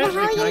 you got Wait, it? but how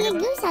are we Can I gonna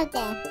get get Goose out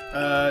there?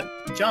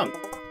 it? Jump.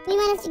 We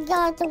might have to go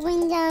out the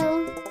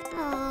window.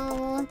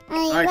 Oh. Alright,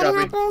 Alright,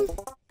 ready, Guppy.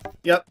 Hopper?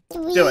 Yep.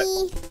 3, Do it.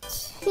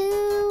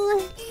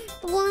 2,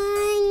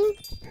 1.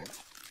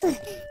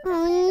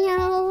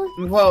 Oh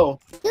no. Whoa.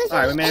 Goose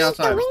Alright, we made it ate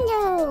outside. the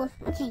window.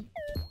 Okay.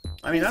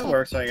 I mean, that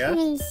works, I guess. Come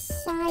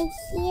inside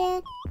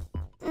here.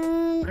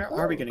 Where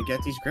are we gonna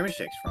get these Grimace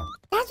shakes from?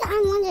 That's what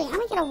I'm wondering. I'm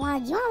gonna get a water.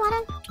 Do you want a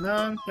water?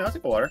 No, yeah, I'll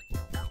take a water.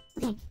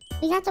 Okay.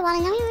 We got the water.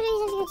 Now we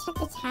literally have to go check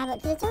the tablet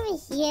because it's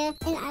over here.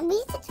 And we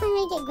need to try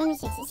and get Grimace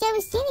shakes. See, I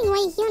was standing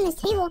right here on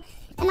this table,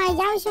 and my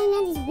dad was showing me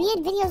all these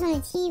weird videos on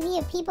the TV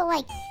of people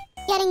like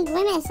getting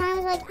Grimace. And I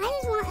was like, I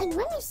just want a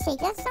Grimace shake.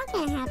 That's not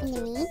gonna happen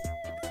to me.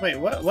 Wait,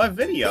 what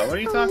video? What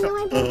are you talking no,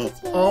 I broke it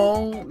too.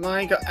 Oh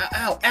my god.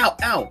 Ow.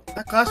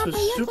 That glass was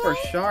Papa, you super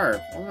okay?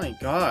 sharp. Oh my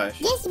gosh.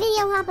 This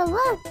video, Hopper,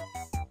 look.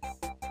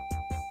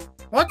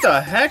 What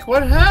the heck? What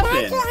That's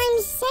happened? what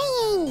I'm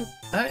saying.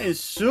 That is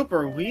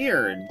super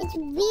weird. It's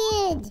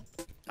weird.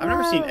 I've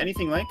never seen Whoa.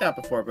 anything like that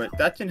before, but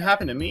that didn't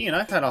happen to me, and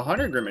I've had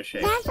 100 Grimace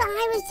shakes. That's what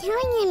I was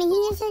telling him, and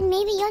he just said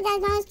maybe your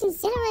dad's not as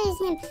considerate as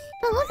him.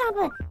 But look,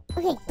 Hopper.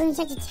 Okay, we're gonna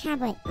check the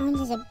tablet.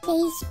 There's a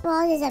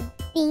baseball, there's a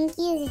binky,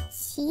 there's a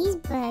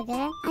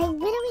cheeseburger. I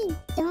literally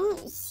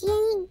don't see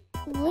any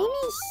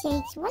Grimace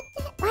shakes. What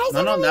the? Why is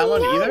None there on that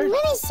one no either?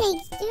 Grimace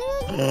shakes,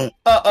 dude?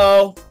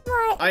 Uh-oh.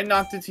 What? I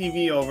knocked the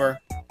TV over.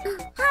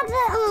 Hopper,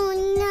 oh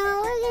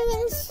no, we're gonna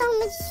get in so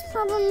much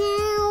trouble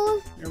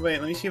now. Here, wait,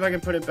 let me see if I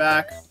can put it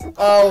back.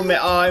 Oh, man.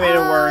 Oh, I made it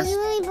worse. You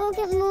really broke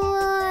it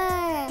more.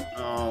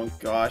 Oh,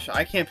 gosh.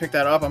 I can't pick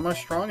that up. I'm not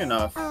strong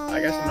enough. Oh,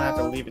 I guess I'm gonna have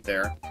to no. leave it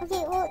there.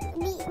 Okay, well,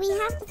 we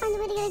have to find a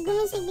way to get a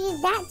Grimace shake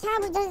because that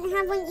tablet doesn't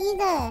have one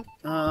either.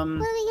 What are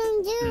we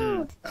gonna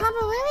do?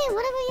 Hopper,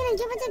 what are we gonna gonna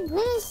do with the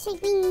Grinch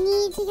shake? We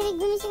need to get a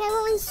Grinch shake. I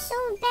want one so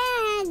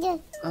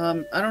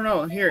bad. I don't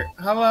know. Here,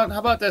 how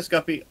about this,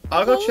 Guppy?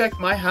 I'll go check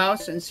my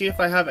house and see if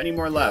I have any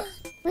more left.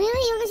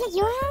 Really? You're gonna check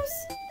your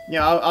house?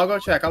 Yeah, I'll go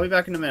check. I'll be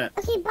back in a minute.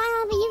 Okay, bye,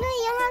 Hopper. You go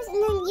to your house,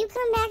 and then you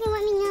come back and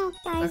let me know,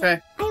 guys.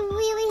 Okay. I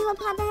really hope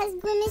Hopper has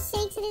Grimace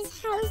shakes at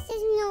his house.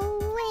 There's no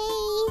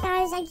way.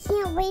 Guys, I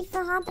can't wait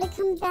for Hopper to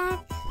come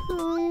back.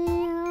 Oh,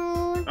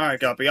 no. Alright,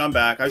 Guppy, I'm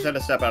back. I just had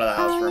to step out of the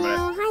house for a minute.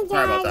 No. Hi, Dad.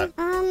 Sorry about that.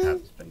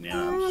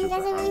 Guys,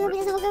 I really hope he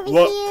doesn't look over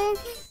What?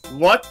 here.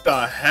 What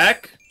the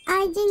heck?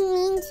 I didn't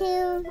mean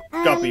to.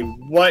 Guppy,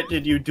 what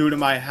did you do to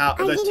my house?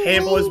 I The didn't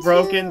table is mean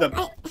broken.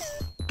 to.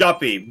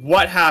 Guppy,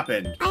 what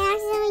happened? I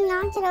accidentally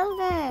knocked it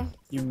over.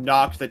 You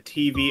knocked the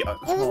TV. It was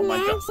Oh my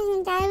an god.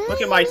 accident, Dad. I really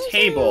Look at my didn't mean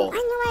table. to.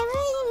 I know, I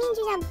really didn't mean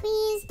to, Dad.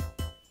 Please.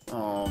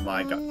 Oh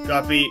my god. No.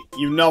 Guppy,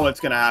 you know what's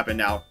gonna happen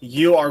now.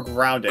 You are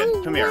grounded.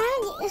 I'm Come here.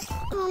 grounded.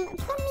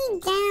 Put me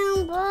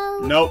down, bro.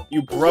 Nope,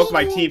 you broke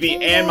my Even TV you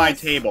and my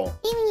this. table.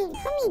 Even you,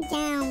 put me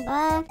down,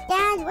 bro.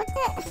 Dad, what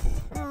the?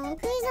 Oh,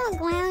 please don't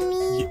ground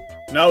me.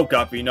 No,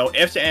 Guppy, no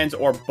ifs, ands,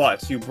 or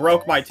buts. You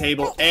broke my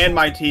table and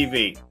my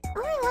TV.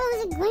 All I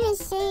wanted was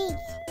a Grinch shake.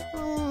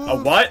 A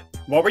what?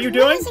 What were you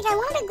doing? Grinch shake. I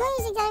wanted a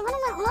Grinch shake. I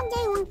wanted one all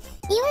day one.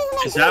 You always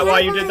make Is that why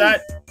you did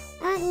that?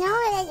 No,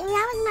 that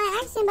was my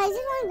accident, but I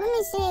just wanted a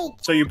Grinch shake.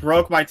 So you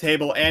broke my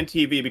table and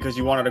TV because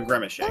you wanted a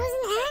Grimace It shake.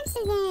 was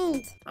an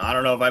accident. I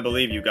don't know if I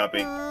believe you,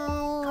 Guppy.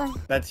 Oh,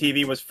 That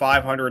TV was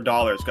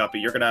 $500, Guppy.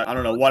 You're gonna... I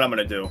don't know what I'm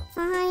gonna do.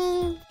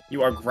 fine.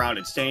 You are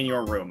grounded. Stay in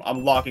your room.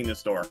 I'm locking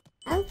this door.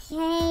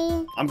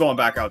 Okay. I'm going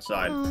back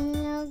outside. Oh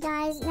no,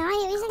 guys. Now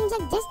I at least I can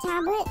check this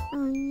tablet. Oh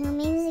no,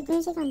 maybe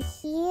there's a Grinch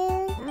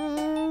shake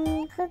on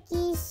here.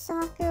 Cookies,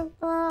 soccer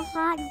ball,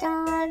 hot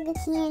dog,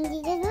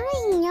 candy. There's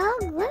really no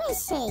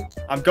Grinch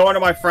shake. I'm going to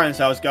my friend's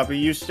house, Guppy.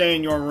 You stay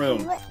in your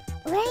room.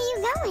 Where are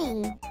you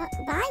going?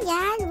 Bye,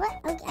 Dad. What?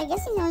 Okay, I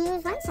guess he's going to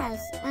his friend's house.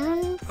 I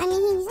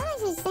mean, he's not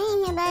actually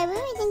staying here, but I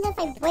really think that if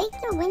I break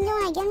the window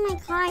and I get in my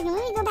car, I can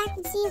really go back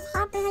and see if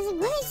Hopper has a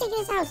Grinch shake in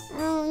his house.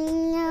 Oh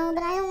no,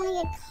 but I don't want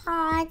to get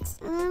caught.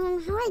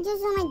 How do I do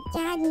this without my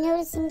dad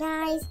noticing,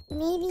 guys?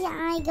 Maybe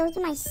I go to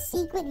my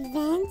secret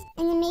vent,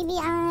 and then maybe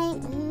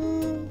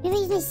maybe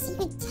use my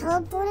secret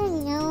teleporter?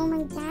 No,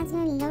 my dad's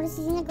gonna notice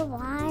he's in the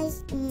garage.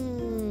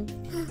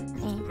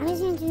 Okay, I'm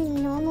just gonna do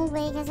the normal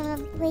way, guys. I'm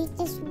gonna break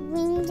this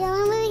window.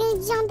 I'm really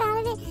gonna jump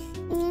out of it.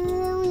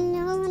 Oh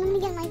no, I'm gonna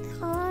get in my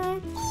car.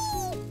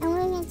 And we're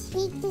gonna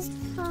take this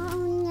car. Oh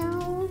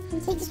no.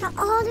 And take this car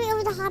all the way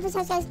over to Hopper's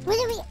house, guys.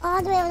 Literally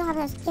all the way over to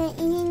Hopper's house. Get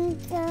in,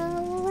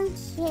 go.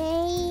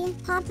 Okay.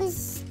 Hopper's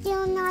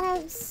still not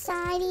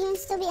outside. He can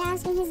still be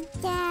asking his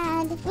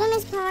dad.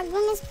 Grimace car,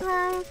 Grimace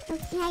car.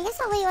 Okay, I guess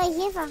I'll wait right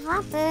here for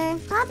Hopper.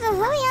 Hopper,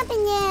 hurry up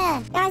in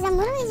there. Guys, I'm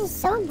literally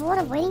just so bored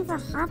of waiting for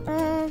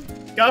Hopper.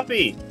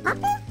 Guppy!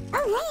 Hopper?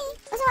 Oh, hey.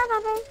 What's up,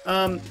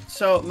 Hopper?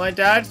 So my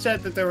dad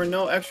said that there were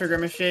no extra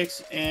Grimace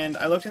shakes, and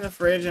I looked in the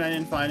fridge and I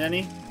didn't find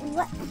any.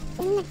 What?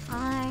 In the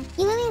car.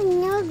 You really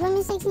have no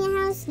Grimace shakes in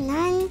your house?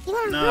 None? You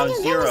got 100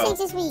 No, zero. Grimace shakes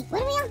this week.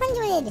 What are we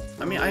 100?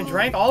 I mean, I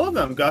drank all of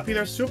them, Guppy.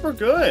 They're super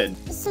good.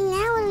 So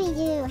now what do we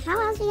do? How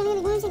else are we gonna get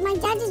a Grimace shake? My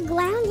dad just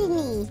grounded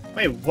me.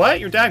 Wait, what?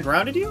 Your dad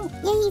grounded you?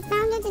 Yeah, he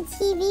found out the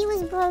TV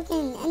was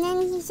broken, and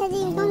then he said that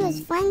he was going to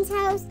his friend's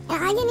house,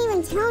 and I didn't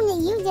even tell him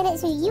that you did it,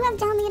 so you have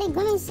to help me get a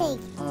Grimace shake.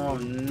 Oh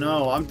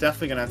no, I'm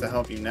definitely gonna have to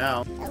help you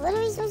now. What are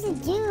we supposed to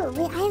do?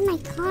 Wait, I have my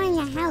car in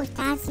the house.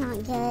 That's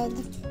not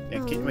good.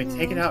 Yeah, wait,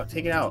 take it out,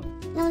 take it out.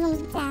 No,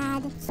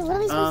 bad. So what are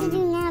we supposed to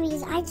do now?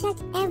 Because I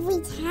checked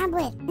every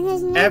tablet, and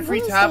there's no Every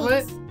Grimace tablet?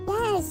 shakes.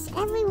 Yes,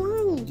 every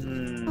one.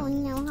 Hmm. Oh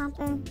no,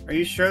 Hopper. Are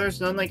you sure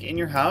there's none like in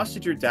your house?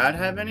 Did your dad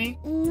have any?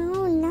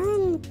 No,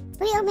 none.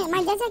 Wait,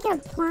 my dad's like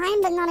a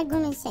prime, but not a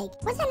Grimace shake.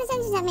 What kind of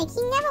sense does that make?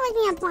 He never was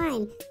me a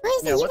prime. What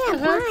is Yeah, it? You what can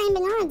the a heck? prime, but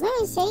not a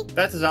Grimace shake.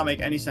 That does not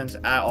make any sense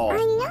at all. I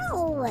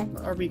know.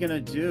 What are we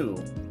gonna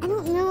do? I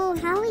don't know.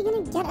 How are we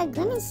gonna get a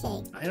Grimace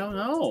shake? I don't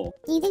know.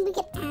 Do you think we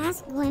could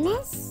ask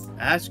Grimace?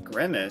 Ask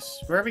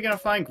Grimace. Where are we gonna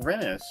find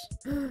Grimace?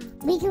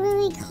 We could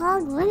really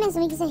call Grimace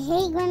and we could say,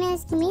 hey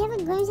Grimace, can we have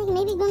a Grimace shake?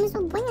 Maybe Grimace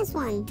will bring us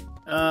one.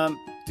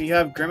 Do you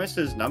have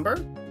Grimace's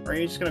number? Or are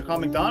you just gonna call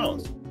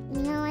McDonald's?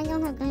 No, I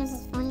don't have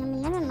Grimace's phone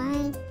number. Never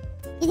mind.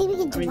 Do you think we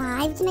could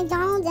drive to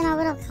McDonald's in our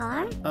little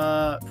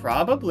car?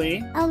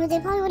 Probably. Oh, but they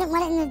probably wouldn't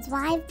let it in the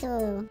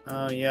drive-thru.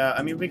 Oh, yeah.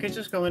 I mean, we could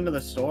just go into the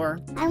store.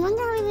 I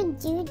wonder how we would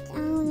do.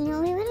 Oh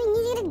no, we really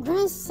need to get a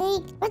Grimace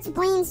shake. Let's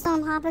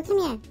brainstorm, Hopper. Come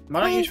here.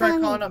 Why don't you try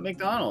Brainstorm. calling up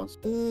McDonald's?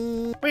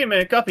 Wait a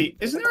minute, Guppy.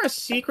 Isn't there a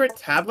secret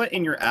tablet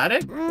in your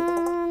attic?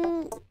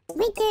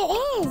 Wait, there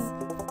is.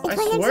 I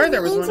It's swear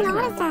there was one ancient in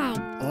there. artifact.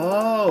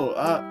 Oh,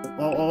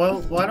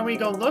 well, why don't we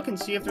go look and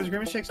see if there's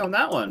Grimace shakes on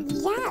that one?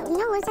 Yeah,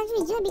 no, it's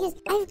actually good because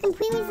I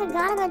completely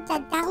forgot about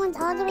that. That one's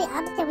all the way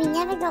up there. We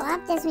never go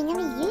up there, so we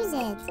never use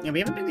it. Yeah, we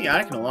haven't been in the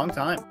attic in a long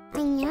time.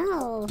 I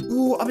know.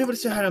 Ooh, I'll be able to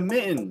say hi to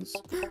Mittens.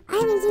 I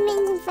haven't seen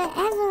Mittens in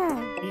forever.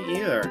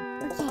 Me either.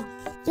 Okay.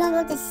 Do you want to go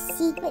with the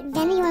secret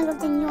vent or you want to go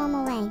with the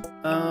normal way?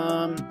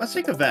 Let's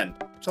take the vent.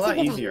 It's a lot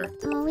Secret vent. easier.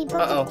 Oh, we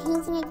broke the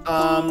painting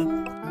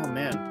again. Oh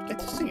man, get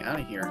this thing out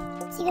of here.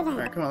 Secret vent.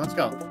 Alright, come on, let's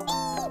go.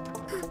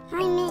 Hi,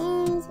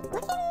 Mittens.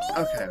 Look at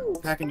Mittens.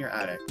 Okay, back in your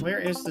attic. Where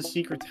is the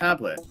secret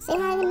tablet? Say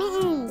hi to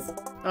Mittens.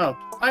 Oh,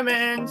 hi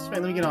Mittens.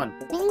 Wait, let me get on.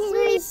 Mittens is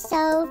really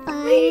so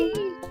fun.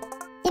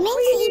 Did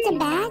Mittens eat the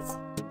bats?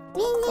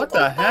 Mittens What ate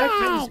the heck?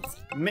 bats.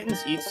 Mittens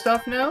eats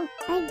stuff now?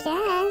 I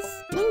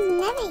guess. Mittens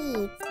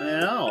never eats. I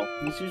know.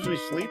 He's usually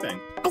sleeping.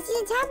 I see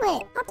the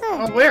tablet.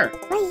 Hopper. Oh, where?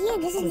 Right here.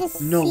 This is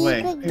the No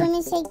way. secret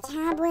Grimace Shake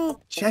tablet.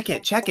 Check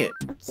it, check it.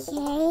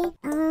 Okay.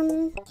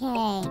 Okay.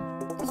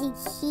 I see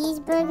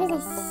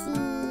cheeseburgers. I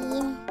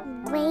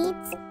see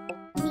weights.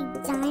 I see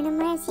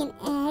dynamite. I see an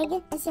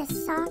egg. I see a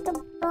soccer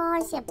ball.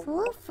 I see a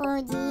pool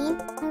 4D.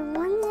 I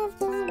wonder if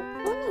there's a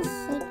Grimace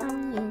Shake on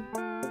here.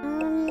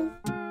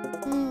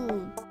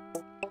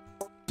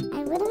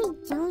 I literally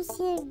don't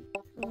see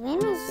a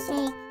Grimace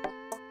Shake.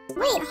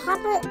 Wait,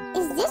 Hopper,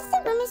 is this the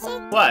Grimace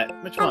Shake?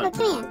 What? Which Hopper, one?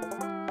 come here.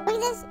 Look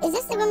at this. Is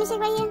this the Grimace Shake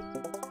right here?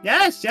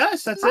 Yes,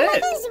 yes, that's Oh my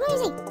it. God, it's the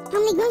Grimace Shake. How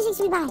many Grimace Shakes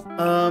should we buy?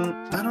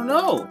 I don't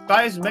know.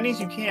 Buy as many as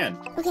you can.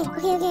 Okay. I'm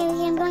going.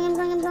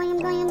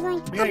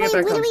 We gotta get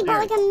back literally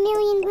bought downstairs. like a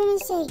million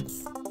Grimace Shakes.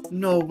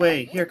 No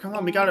way. Here, come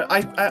on. We gotta.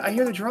 I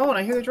hear the drone.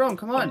 I hear the drone.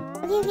 Come on.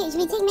 Okay. Should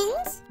we take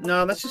Mittens?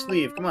 No, let's just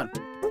leave. Come on.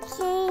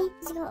 Okay.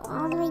 Let's go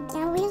all the way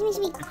down. We just make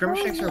sure we The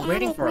Grimace close Shakes the are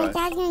waiting attic. for My us.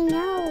 dad's gonna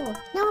know.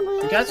 No,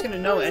 but The dad's gonna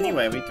know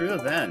anyway. We threw the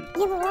vent.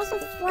 Yeah, but we're also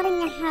flooding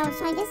the house,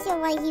 so I guess you're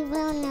right. He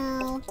will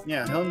know.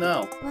 Yeah, he'll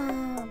know.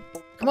 Whoa.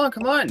 Come on,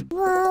 come on.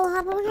 Whoa,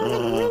 Hopper, look at all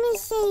the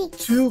Grimace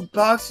Shakes. 2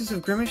 boxes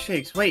of Grimace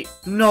Shakes. Wait,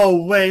 no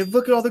way.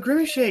 Look at all the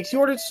Grimace Shakes. You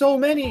ordered so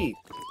many.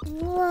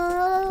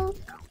 Whoa.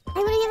 I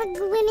already have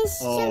a Grimace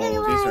Sugar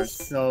Oh, these are Rush.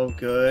 so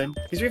good.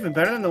 These are even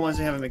better than the ones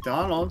they have at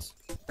McDonald's.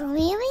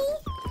 Really?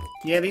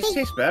 Yeah, these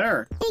taste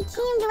better. They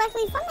came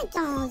directly from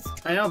McDonald's.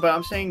 I know, but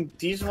I'm saying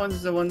these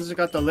ones, the ones that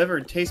got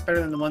delivered, taste better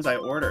than the ones I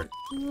ordered.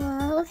 Whoa,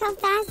 look how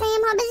fast I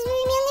am, Hopper. This is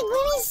really me on the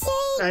Grimace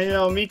Shake. I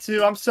know, me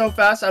too. I'm so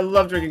fast. I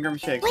love drinking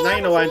Grimace Shakes. Wait, Now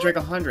you know why I Hopper, drink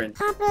 100.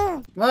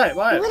 Hopper. What?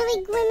 What?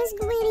 Literally Grimace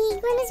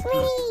Gritty. Grimace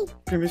Gritty.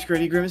 Grimace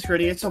Gritty, Grimace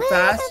Gritty. It's so Look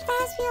fast. how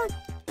fast we are.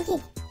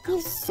 Okay, we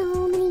have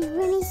so many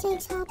Grimace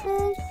Shakes,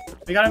 Hopper.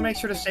 We gotta make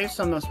sure to save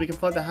some though so we can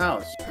flood the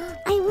house.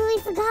 I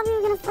really forgot we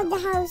were gonna flood the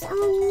house. Oh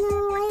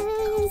no, I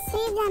really didn't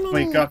save that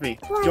many. Wait, Guppy,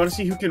 do What? you want to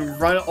see who can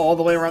run all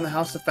the way around the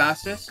house the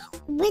fastest?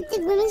 With the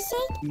Grimace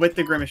Shake? With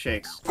the Grimace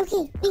Shakes.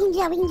 Okay, we can do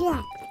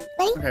that.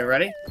 Ready? Okay,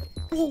 ready?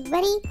 Okay,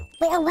 ready?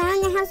 Wait,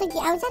 around the house, like the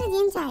outside or the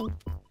inside?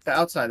 The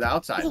outside, the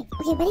outside.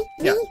 Okay, ready?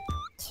 Yeah. 3,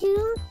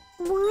 2,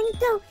 1,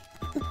 go.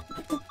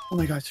 Oh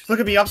my gosh, look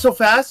at me, I'm so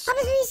fast.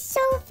 Hopper's really so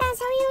fast.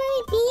 How are you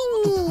really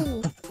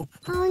beating me?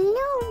 Oh,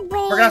 no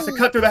way. We're gonna have to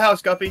cut through the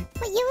house, Guppy.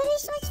 But you're really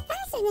so much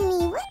faster than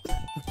me. What?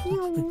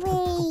 No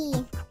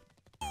way.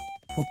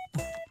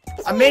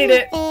 This I is made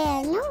it.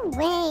 unfair. No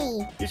way.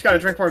 You just gotta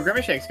drink more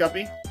Grimace Shakes,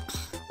 Guppy.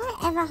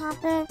 Whatever,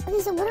 Hopper. Okay,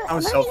 so what That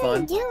was are so we gonna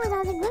fun. do with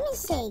all the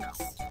Grimace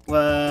Shakes?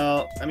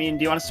 Well, I mean,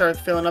 do you want to start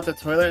filling up the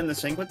toilet and the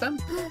sink with them?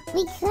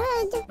 We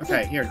could.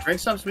 Okay, here, drink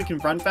some so we can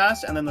run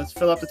fast, and then let's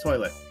fill up the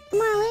toilet. Come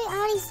on, we're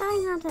already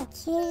starting, Hopper. Okay,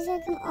 just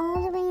gonna come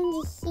all the way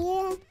into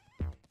here.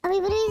 Are we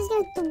literally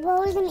just gonna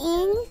throw them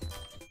in?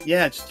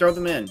 Yeah, just throw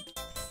them in.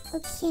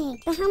 Okay,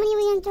 but how many are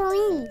we gonna throw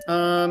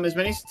in? As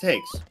many as it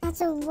takes.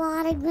 That's a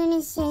lot of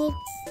Grimace Shakes.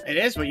 It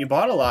is, but you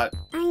bought a lot.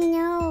 I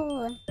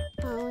know.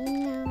 Oh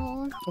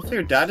no. Hopefully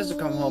your dad doesn't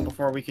come home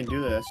before we can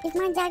do this. If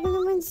my dad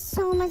gonna win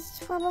so much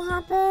trouble,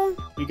 Hopper.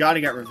 We gotta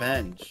get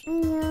revenge. I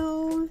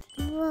know.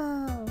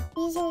 Whoa.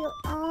 These are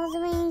all the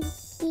way in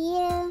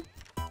here.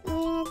 We're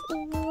gonna have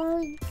to throw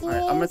this.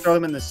 Alright, I'm gonna throw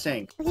them in the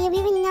sink. Okay, we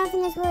have enough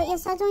in the toilet. Yeah,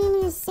 start throwing them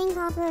in the sink,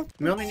 Hopper.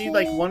 We only need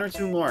like 1 or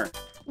 2 more.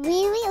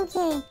 Really?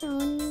 Okay. Oh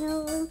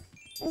no.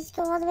 Let's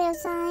go all the way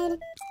outside.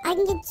 I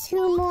can get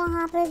 2 more,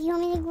 Hopper, if you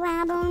want me to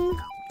grab them.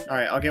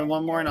 Alright, I'll get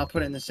 1 more and I'll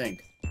put it in the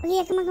sink. Okay,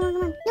 yeah, come on. No, wait,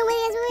 guys,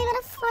 we're really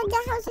gonna flood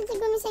the house with the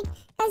Grimace Shake.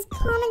 Guys,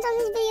 comment on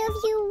this video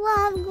if you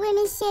love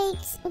Grimace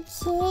Shakes.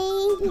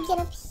 Okay, we get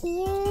up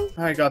here.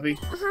 Alright, Guppy.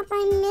 Hopper,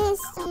 I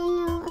missed. Oh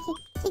no.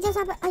 Okay, take those,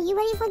 Hopper. Are you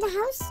ready for the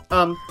house?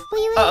 Were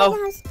you ready Uh-oh. for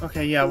the house?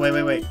 Okay, yeah, wait.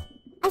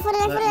 I flooded.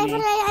 Let me-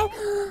 Hopper,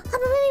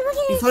 wait, look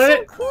at it. You It's flooded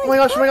so it? cool. Oh my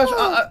gosh, It's oh my gosh.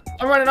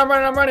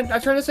 purple. I'm running. I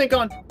turned the sink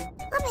on.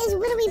 Hopper, it's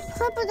literally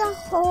purple. The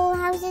whole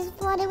house is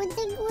flooded with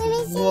the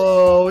Grimace Shake.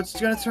 Whoa, it's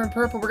gonna turn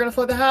purple. We're gonna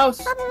flood the house.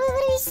 Hopper, we're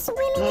literally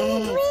swimming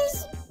in the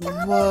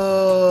Grimace.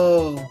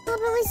 Whoa.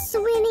 Hopper was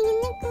swimming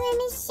in the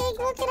Grimace Shake.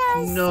 Look at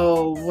us.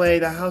 No way,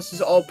 the house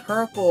is all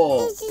purple.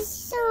 This is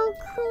so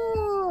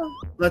cool.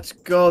 Let's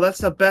go. That's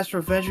the best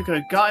revenge you could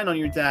have gotten on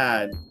your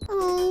dad.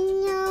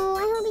 Oh no,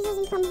 I hope he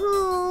doesn't come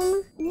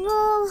home.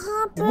 Whoa,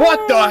 Hopper.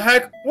 What the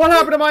heck? What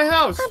happened to my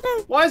house?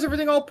 Hopper. Why is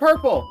everything all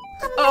purple?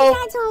 Hopper, Uh-oh. my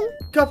dad's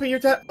home. Guppy, your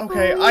dad.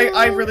 Okay, Oh,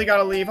 I no. really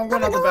gotta leave. I'm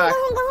going Hopper, out the go back.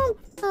 home, go home.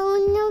 Oh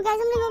no, guys, I'm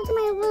gonna go up to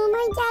my room.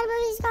 My dad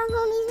really just got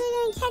home. He's really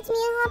gonna catch me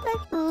and Hopper.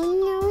 Oh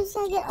no, so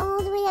I get all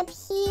the way up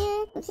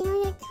here. Okay, now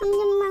I'm gonna come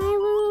to my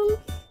room.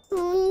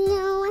 Oh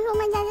no, I hope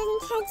my dad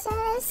doesn't catch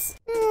us.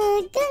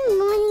 Good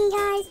morning,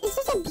 guys. It's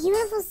such a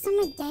beautiful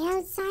summer day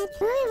outside.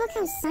 Really look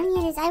how sunny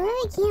it is. I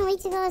really can't wait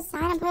to go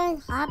outside and play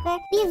with Hopper.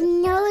 We have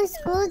no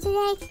school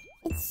today.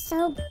 It's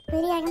so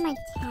pretty. I got my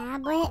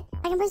tablet.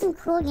 I can play some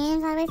cool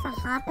games while I wait for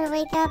Hopper to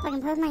wake up. I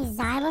can play with my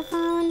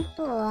xylophone.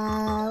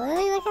 Whoa,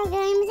 really look how good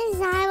I am with the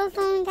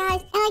xylophone,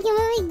 guys. And I can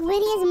really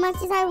gritty as much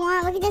as I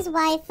want. Look at this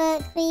white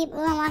foot creep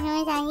when I'm walking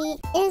with that heat.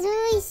 It is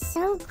really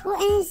so cool.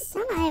 And it's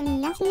summer. I have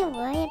nothing to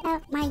worry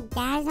about. My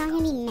dad's not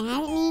going to be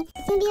mad at me.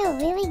 It's going to be a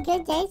really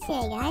good day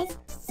today, guys.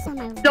 So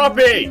my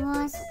Guppy!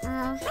 hi,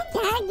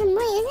 Dad. Good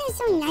morning. Isn't it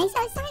so nice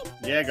outside?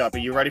 Yeah,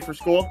 Guppy, you ready for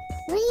school?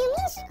 What do you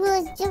mean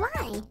school is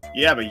July?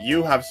 Yeah, but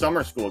you have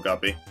summer school,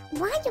 Guppy.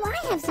 Why do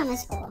I have summer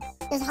school?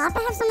 Does Hopper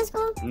have summer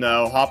school?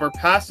 No, Hopper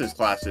passed his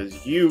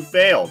classes. You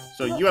failed.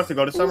 So you have to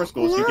go to summer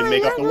school so you can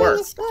make up the I'm not work.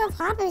 going to school if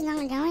Hopper's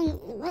not going.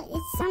 What?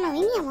 It's summer.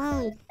 Leave me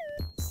alone.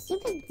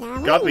 Stupid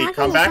dad. Guppy,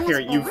 come back here.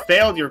 You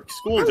failed your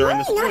school during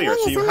the school year,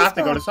 so you have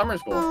to go to summer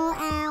school. Oh,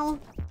 ow.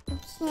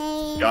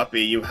 Okay.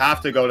 Guppy, you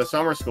have to go to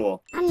summer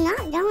school. I'm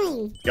not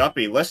going.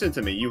 Guppy, listen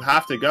to me. You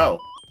have to go.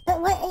 But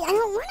what? I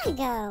don't want to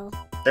go.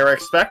 They're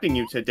expecting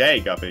you today,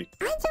 Guppy.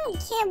 I don't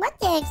care what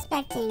they're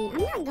expecting.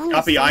 I'm not going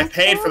Guppy, to summer I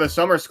paid school. for the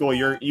summer school.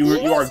 You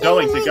are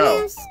going to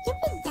go.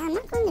 Stupid dad. I'm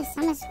not going to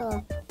summer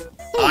school.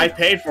 I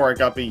paid for it,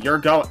 Guppy. You're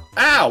going.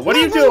 Ow! What are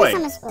you I'm not going to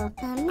doing? summer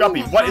school.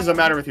 Guppy, what is the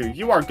matter with you?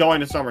 You are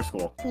going to summer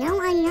school. No,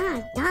 I'm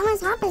not. Not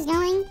unless Hopper's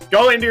going.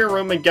 Go into your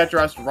room and get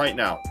dressed right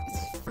now.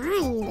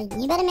 Fine, but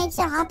you better make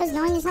sure Hopper's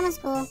going to summer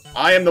school.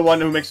 I am the one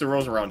who makes the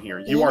rules around here.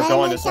 You are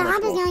going to summer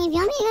school. If you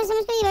want me to go to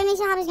summer school, you better make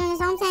sure Hopper's going.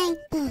 That's all I'm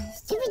saying.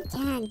 Stupid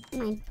dad.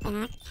 My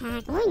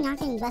backpack. I'm really not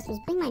getting dressed.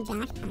 Just bring my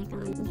backpack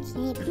on.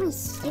 Okay, put my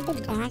stupid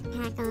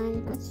backpack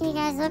on. Okay,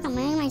 guys, look, I'm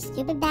wearing my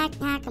stupid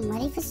backpack. I'm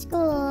ready for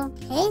school.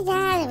 Hey,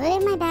 Dad, I really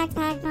have my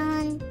backpack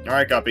on. All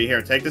right, Guppy,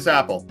 here, take this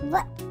apple.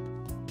 What?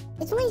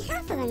 It's only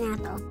half of an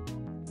apple.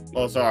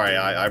 Oh, sorry,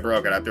 I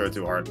broke it. I threw it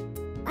too hard.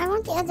 I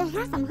want the other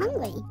half. I'm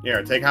hungry.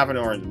 Here, take half an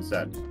orange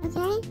instead.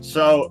 Okay?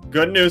 So,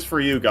 good news for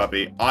you,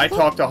 Guppy. I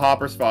talked to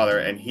Hopper's father,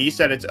 and he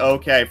said it's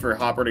okay for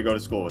Hopper to go to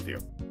school with you.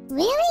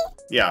 Really?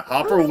 Yeah,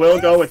 Hopper will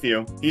go with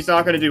you. He's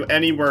not going to do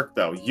any work,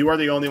 though. You are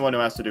the only one who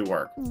has to do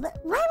work. Why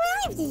would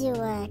I have to do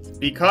work?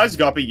 Because,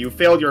 Guppy, you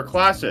failed your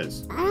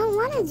classes. I don't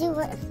want to do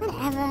work.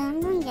 Whatever.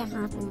 I'm going to get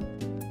Hopper.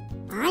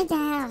 Bye, Dad.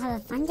 I'll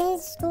have a fun day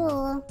at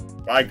school.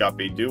 Bye,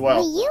 Guppy. Do well.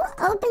 Will you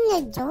open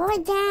the door,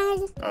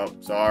 Dad? Oh,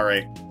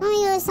 sorry. When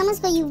we go to summer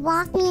school, you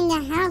walk me in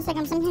the house like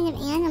I'm some kind of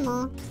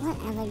animal.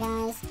 Whatever,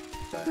 guys.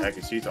 What the heck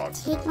is she talking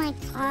Take about? my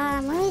car.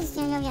 I'm really just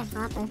gonna go get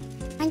Hopper.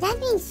 My dad's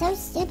being so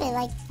stupid.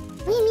 Like,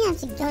 what do you mean I have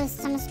to go to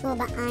summer school,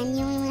 but I'm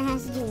the only one that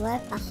has to do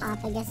work, but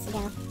Hopper gets to go?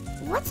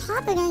 What's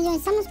Hopper gonna do in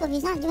summer school if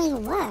he's not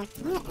doing work?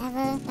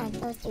 Whatever. Gotta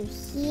go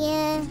through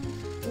here.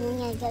 And then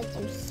you gotta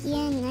go through here,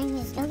 and then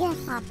just go get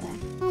Hopper.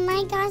 Oh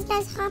my gosh,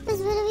 guys,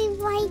 Hopper's literally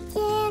right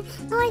there.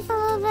 Oh, I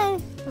fell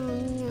over. Oh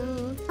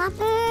no.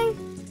 Hopper,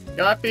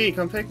 Guppy,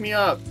 come pick me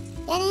up.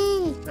 get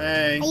in.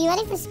 Hey. Are you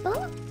ready for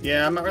school?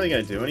 Yeah, I'm not really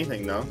going to do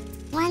anything, though.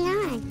 Why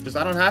not? Because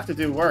I don't have to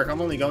do work.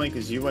 I'm only going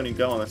because you wouldn't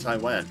go unless I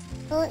went.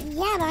 Well,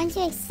 yeah, but aren't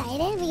you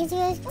excited? We get to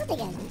go to school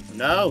together.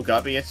 No,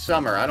 Guppy, it's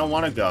summer. I don't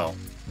want to go.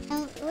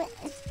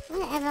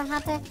 Whatever,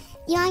 Hopper.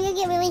 You want to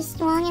get really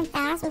strong and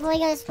fast before we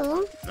go to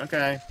school?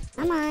 Okay.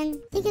 Come on.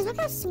 Because look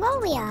how slow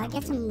we are.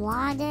 Get some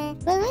water.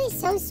 We're really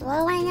so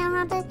slow right now,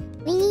 Hopper.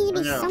 We need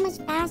to be so much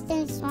faster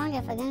and stronger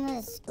if we're going to go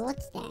to school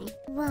today.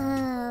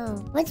 Whoa.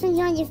 Which one do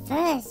you want to do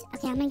first?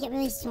 Okay, I'm going to get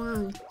really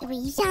strong. Wait,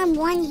 you said I'm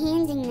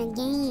one-handing the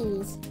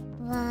games.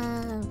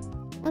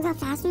 Whoa. Look how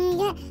fast we're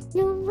going to get.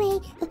 No way.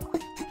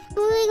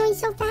 We're really going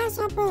so fast,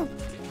 Hopper.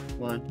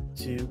 1,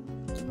 2,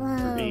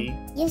 Whoa. 3.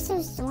 You're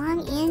so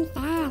strong and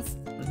fast.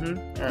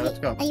 Alright, let's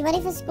go. Are you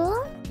ready for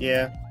school?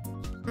 Yeah.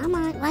 Come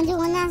on. Want to do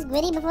one last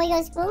gritty before you go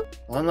to school?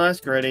 One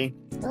last gritty.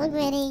 Go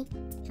gritty.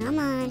 Come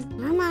on.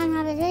 Come on,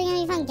 Hopper. It's really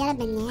going to be fun. Get a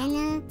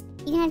banana.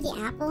 You can have the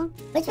apple.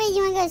 Which way do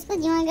you want to go to school?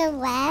 Do you want to go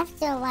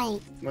left or right?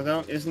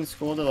 Well, isn't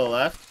school to the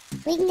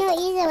left? We can go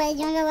either way. Do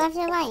you want to go left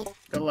or right?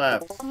 Go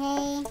left.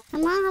 Okay.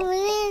 Come on, Hopper.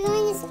 We're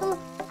going to school.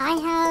 Hi,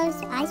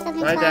 house. Hi,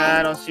 fucking Bye,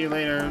 Dad. I'll see you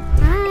later.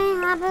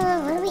 Hi, Hopper.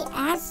 What are we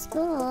at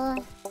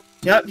school?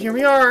 Yep, here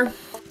we are.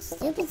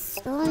 Stupid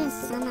school in the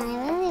summer.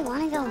 I really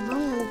want to go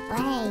home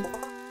and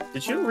play.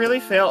 Did you really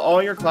fail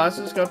all your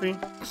classes, Guppy?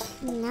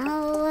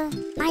 No.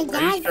 My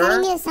dad's sure?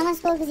 sending me to summer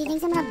school because he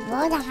thinks I'm gonna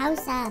blow the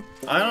house up.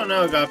 I don't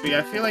know, Guppy.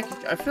 I feel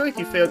like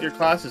you failed your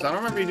classes. I don't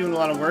remember you doing a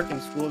lot of work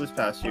in school this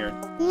past year.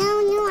 No,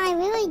 I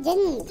really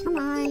didn't. Come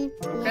on.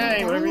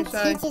 Okay, whatever you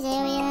say. Teacher's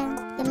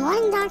area. Good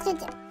morning, Doctor.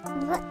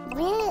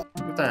 Where?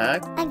 What the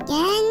heck?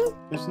 Again?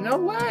 There's no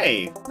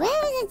way. Where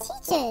are the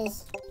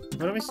teachers?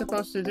 What are we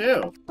supposed to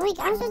do? Like,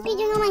 I'm supposed to be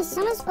doing all my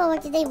summer school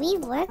work. Did they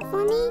leave work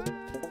for me?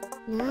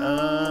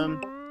 No.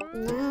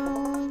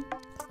 No.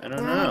 I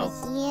don't Not know.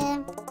 over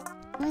here.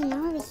 Oh,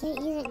 no, over here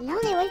either. No,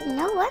 they left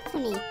no work for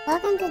me.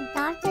 Welcome to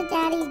Dr.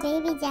 Daddy's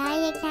Baby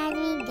Daddy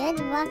Academy. Good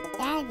luck,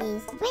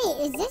 Daddies.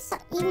 Wait, is this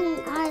even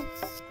our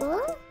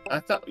school? I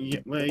thought,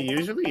 well, it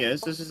usually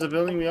is. This is the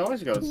building we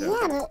always go to.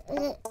 Yeah, but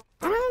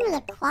I don't remember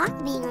remember the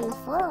clock being on the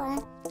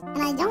floor.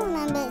 And I don't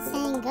remember it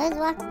saying, good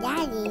luck,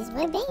 daddies.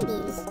 We're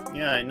babies.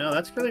 Yeah, I know.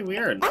 That's really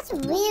weird. That's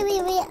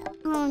really weird.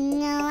 Oh,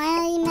 no. I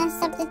already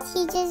messed up the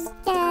teacher's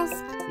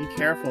desk. Be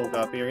careful,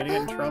 Guppy. You're gonna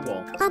get in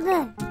trouble.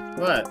 Hopper,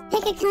 What?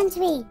 pick a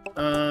country.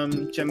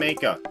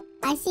 Jamaica.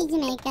 I see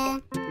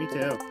Jamaica. Me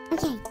too.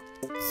 Okay,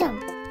 so,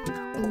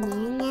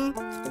 banana.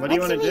 What do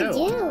you want to do?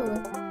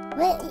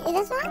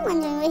 That's what I'm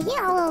wondering. We're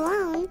here all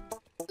alone.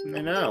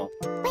 I know.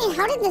 Wait,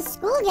 how did the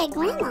school get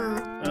Grandma?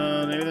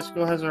 Maybe the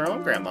school has their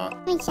own grandma.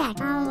 Let me check.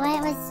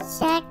 Wait, let's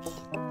check.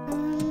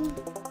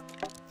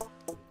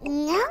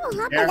 No,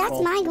 Hopper, Careful.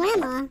 that's my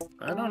grandma.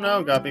 I don't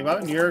know, Guppy. Why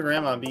would your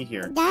grandma be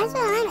here? That's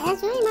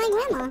really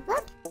my grandma.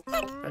 Look,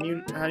 check.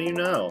 How do you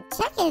know?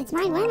 Check it, it's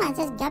my grandma. It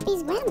says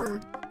Guppy's grandma.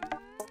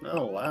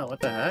 Oh, wow. What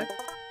the heck?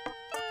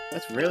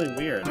 That's really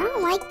weird. I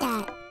don't like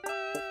that.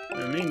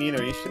 Me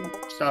neither. You should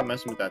stop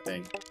messing with that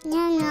thing. No,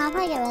 I'll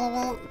probably get rid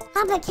of it.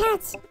 Hopper,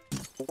 cats.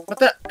 What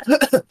the?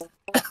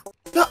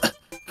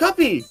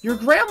 Guppy, your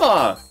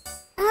grandma!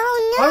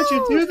 Oh, no. Why did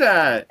you do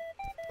that?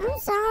 I'm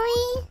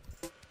sorry.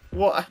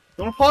 Well,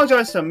 don't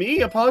apologize to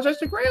me. Apologize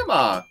to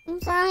Grandma.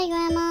 I'm sorry,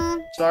 Grandma.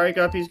 Sorry,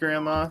 Guppy's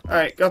grandma.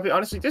 Alright, Guppy,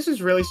 honestly, this is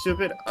really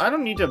stupid. I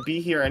don't need to be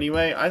here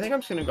anyway. I think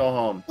I'm just gonna go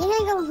home. You're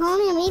gonna go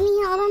home and leave me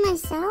here all by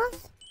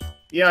myself?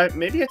 Yeah,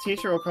 maybe a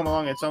teacher will come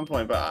along at some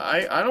point, but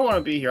I don't want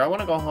to be here. I want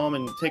to go home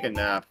and take a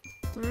nap.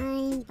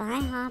 Fine. Bye,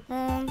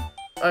 Hopper.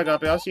 Alright,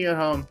 Guppy, I'll see you at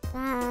home.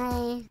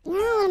 Bye. Now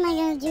what am I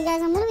gonna do,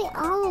 guys? I'm gonna be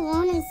all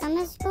alone in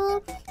summer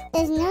school.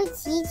 There's no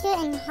teacher,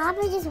 and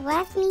Hopper just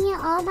left me here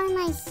all by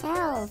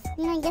myself. I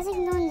mean, I guess I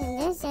can go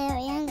into this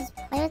area and just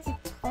play with the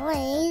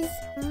toys.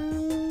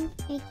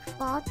 We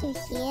crawl through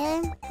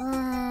here.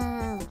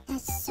 Whoa,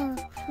 that's so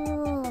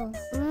cool.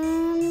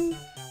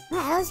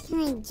 What else can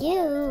I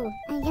do?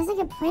 I guess I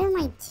could play with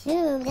my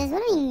tube. There's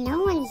literally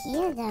no one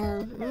here,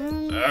 though.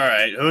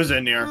 Alright, who's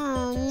in here?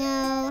 Oh,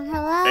 no.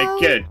 Hello?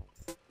 Hey, kid.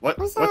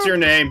 What's your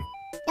name?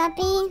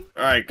 Guppy?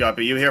 Alright,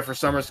 Guppy, you here for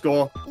summer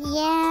school?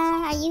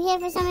 Yeah, are you here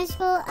for summer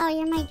school? Oh,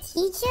 you're my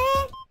teacher?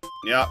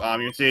 Yep,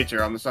 I'm your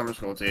teacher. I'm the summer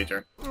school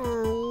teacher.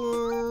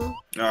 Oh,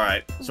 no.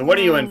 Alright, so what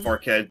are you in for,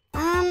 kid?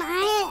 I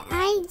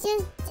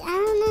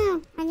don't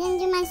know. I didn't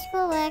do my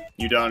schoolwork.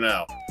 You don't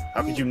know.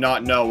 How could you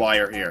not know why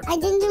you're here? I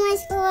didn't do my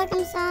schoolwork,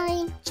 I'm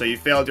sorry. So you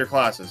failed your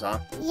classes, huh?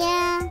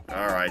 Yeah.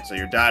 Alright, so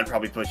your dad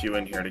probably put you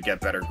in here to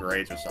get better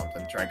grades or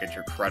something. Try and get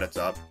your credits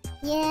up.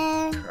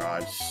 Yeah.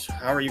 God,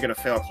 how are you gonna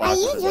fail Are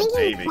classes you as a drinking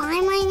baby?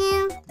 Prime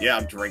right now? Yeah,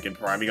 I'm drinking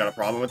Prime. You got a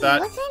problem with that?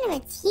 What kind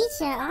of a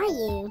teacher are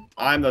you?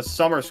 I'm the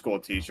summer school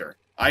teacher.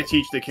 I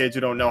teach the kids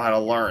who don't know how to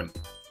learn.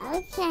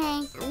 Okay,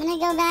 I'm gonna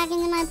go back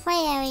into my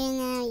play area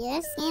now.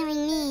 You're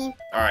scaring me.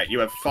 Alright, you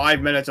have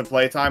 5 minutes of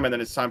playtime and then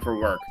it's time for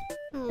work.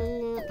 Oh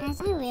no, guys,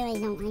 I really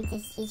don't like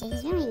this teacher.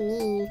 He's really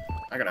mean.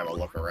 I gotta have a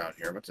look around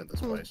here. What's in this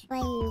place? Play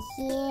in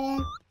here.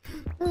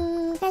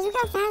 Ooh, guys, look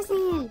how fast I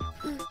am.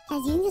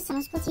 Guys, you think the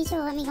summer school teacher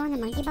will let me go on the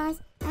monkey bars?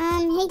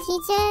 Hey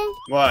teacher.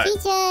 What?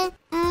 Teacher,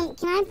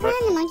 can I play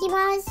on the monkey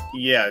bars?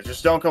 Yeah,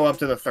 just don't go up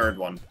to the third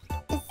one.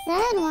 The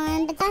third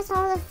one, but that's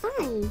all the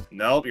fun.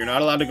 Nope, you're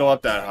not allowed to go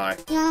up that high.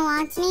 You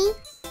wanna watch me?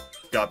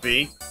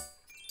 Guppy.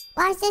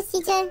 Watch this,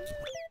 teacher.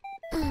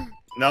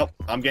 Nope,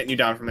 I'm getting you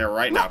down from there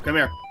right now. Come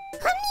here.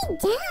 Put me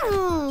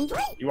down.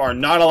 What? You are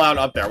not allowed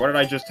up there. What did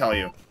I just tell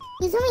you?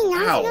 You told me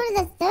not Ow. to go to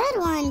the third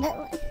one,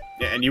 but...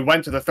 Yeah, and you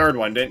went to the third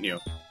one, didn't you?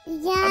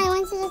 Yeah, I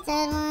went to the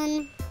third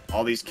one.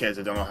 All these kids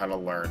that don't know how to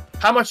learn.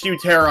 How much do you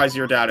terrorize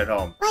your dad at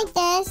home? Like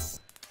this.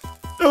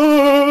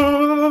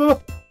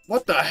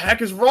 What the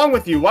heck is wrong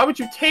with you? Why would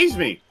you tase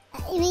me?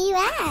 You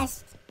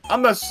asked.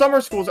 I'm the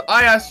summer schools.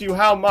 I asked you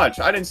how much.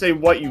 I didn't say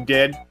what you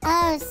did.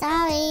 Oh,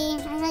 sorry.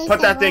 I thought you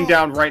Put said that thing what.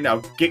 down right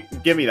now.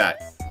 Give me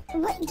that.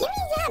 What? Give me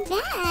that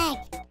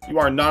back. You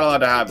are not allowed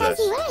to have Guys,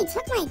 this. you literally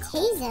took my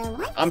taser.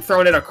 What? I'm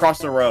throwing it across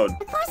the road.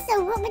 Across the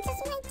road, but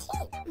that's my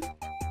taser.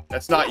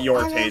 That's not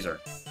your Whatever. taser.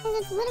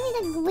 It's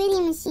literally the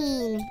gritty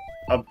machine.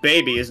 A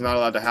baby is not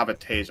allowed to have a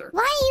taser.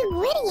 Why are you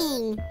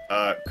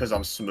grittying? Because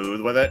I'm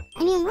smooth with it.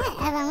 I mean,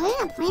 whatever. I'm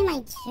gonna play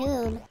my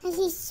tube. Cause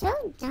he's so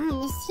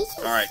dumb. This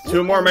teacher's Alright, stupid.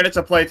 2 more minutes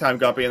of playtime,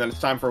 Guppy, and then it's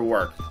time for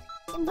work.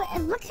 What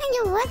kind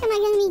of work am I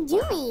gonna be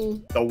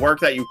doing? The work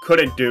that you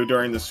couldn't do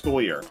during the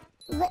school year.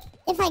 But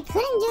if I couldn't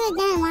do it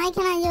then, why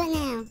can't I do it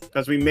now?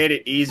 Because we made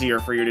it easier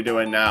for you to do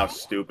it now,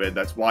 stupid.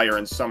 That's why you're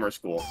in summer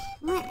school.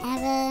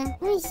 Whatever.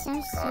 You're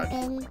so God,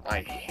 stupid.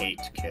 I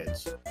hate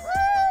kids. Guys,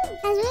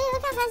 really?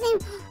 Look how fast I am.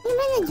 You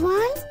bring the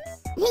drums?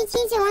 Hey,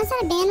 teacher, want to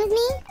start a band with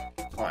me?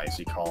 Why is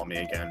he calling me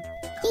again?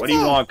 Teacher, What do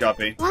you want,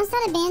 Guppy? Want to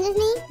start a band with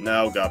me?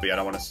 No, Guppy, I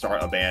don't want to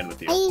start a band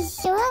with Are you. you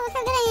sure? Look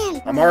how good I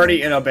am. I'm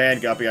already in a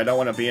band, Guppy. I don't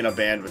want to be in a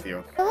band with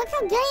you. But look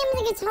how good I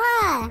am with the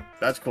guitar.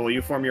 That's cool.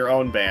 You form your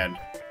own band.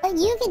 But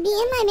you could be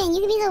in my band.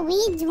 You could be the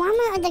lead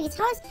drummer of the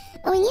guitarist.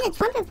 But we need a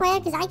trumpet player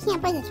because I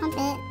can't play the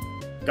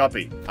trumpet.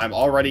 Guppy, I'm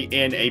already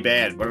in a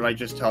band. What did I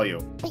just tell you?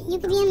 But you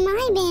could be in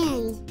my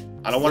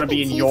band. I don't want to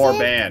be in Stupid your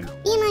teacher. band.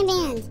 Be in my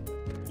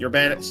band. Your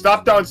band...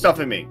 Stop throwing stuff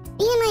at me.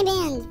 Be in my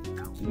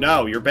band.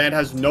 No, your band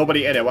has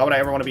nobody in it. Why would I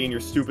ever want to be in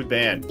your stupid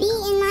band? Be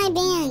in my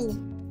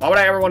band. Why would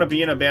I ever want to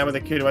be in a band with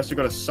a kid who has to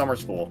go to summer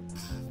school?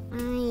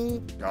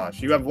 Fine. Gosh,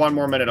 you have 1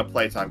 more minute of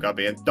playtime,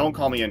 Guppy, and don't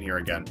call me in here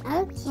again.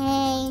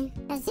 Okay.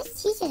 Cause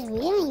this teacher's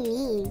really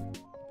mean.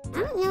 I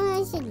don't know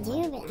what I should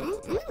do, but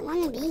I don't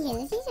want to be here.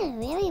 This teacher's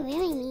really,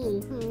 really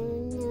mean. Oh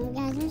no,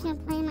 guys, I'm just gonna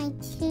play my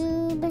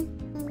tube.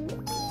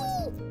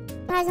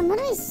 Whee! Guys, I'm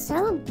literally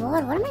so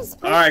bored. What am I supposed to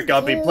do? Alright,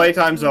 Guppy,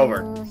 playtime's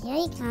over. Oh, here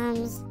he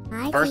comes.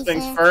 Hi, First teacher.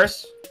 things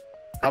first,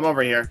 come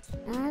over here.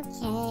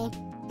 Okay.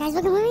 Guys,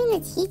 look, we're in the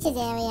teacher's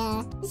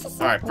area. This is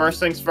so Alright, cool. first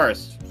things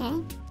first.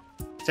 Okay.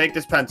 Take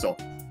this pencil.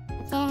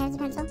 Okay, I have the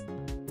pencil.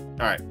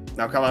 Alright,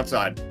 now come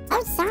outside.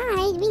 Outside?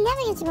 We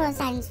never get to go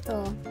outside in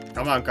school.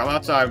 Come on, come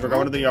outside. We're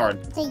going to the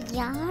yard. The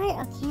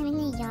yard? Okay, I'm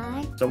in the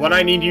yard. So what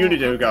I need you to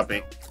do,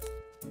 Guppy,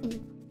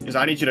 is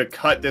I need you to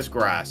cut this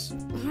grass. How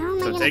am I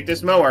So gonna... take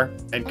this mower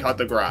and cut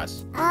the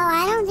grass. Oh,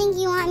 I don't think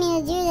you want me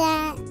to do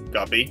that.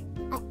 Guppy,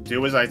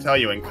 do as I tell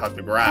you and cut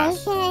the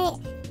grass.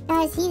 Okay.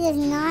 Guys, he does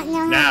not know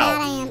how Now.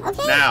 bad I am.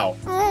 Okay. Now,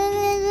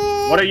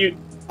 what are you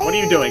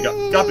doing,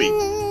 Guppy?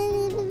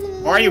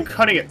 Why are you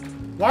cutting it?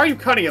 Why are you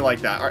cutting it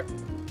like that?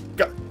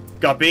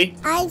 Guppy,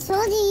 I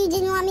told you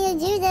didn't want me to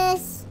do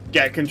this.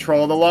 get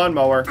control of the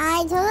lawnmower.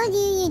 I told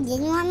you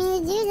didn't want me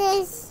to do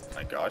this.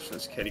 My gosh,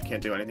 this kid, he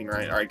can't do anything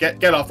right. Alright,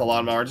 get off the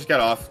lawnmower. Just get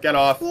off. Get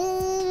off.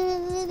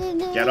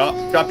 Get off.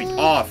 Guppy,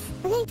 off.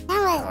 Okay,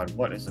 now what? God,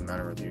 what is the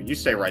matter with you? You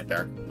stay right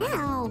there.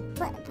 Ow.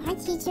 What? Hi,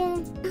 teacher.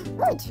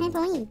 Oh,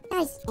 trampoline.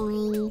 Guys,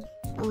 boing,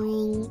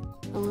 boing,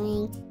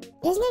 boing.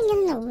 Isn't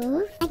it get on the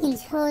roof? I can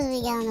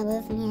totally get on the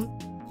roof from here.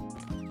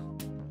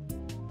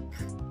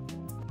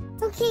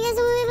 Okay, guys,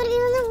 I'm able to be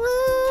on the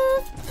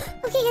roof.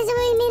 Okay, guys, I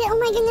already made it. Oh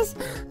my goodness.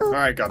 Oh,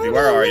 Alright, Guppy,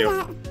 where are you?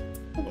 Okay,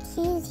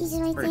 the teacher's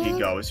right Where there. did he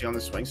go? Is he on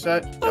the swing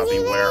set? Guys, Guppy,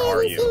 he's where there.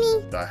 are He see you?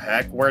 me. The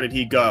heck? Where did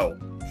he go?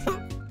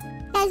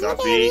 Guys, look at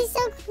Guppy. him. He's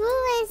so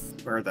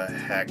clueless. Where the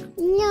heck?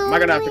 No Am I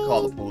gonna have to way.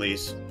 call the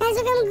police? Guys,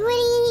 look, I'm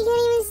gritty and he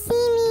can't even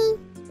see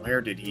me.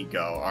 Where did he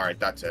go? Alright,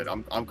 that's it.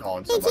 I'm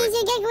calling Hey, somebody.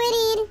 teacher, get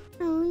grittied.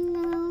 Oh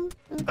no.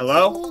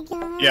 Hello? Okay,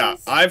 guys. Yeah,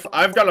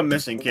 I've got a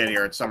missing kid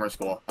here at summer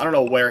school. I don't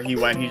know where he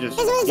went. He just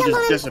Guys, I'm gonna jump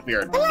on him.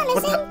 disappeared. I'm not What,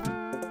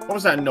 missing. what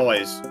was that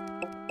noise?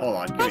 Hold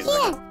on, give me Back a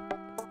second. here.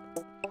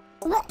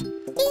 What? He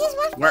just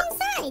walked Where-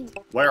 inside.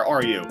 Where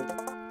are you?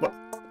 What?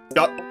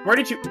 Where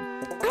did you?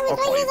 I was I'll call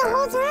right you here the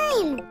whole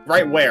time.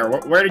 Right where?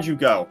 Where did you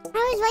go? I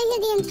was right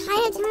here the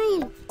entire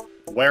time.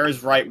 Where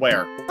is right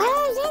where? Where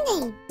was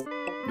ending?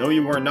 No,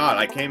 you were not.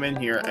 I came in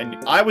here and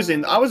I was the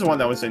one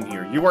that was in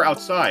here. You were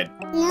outside.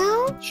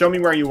 No, Show me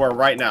where you were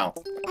right now.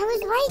 I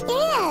was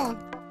right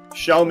there.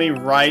 Show me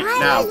right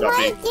now, I was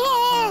Guppy. right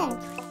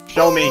there.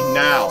 Show me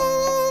now.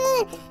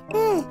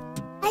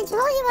 I told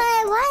you where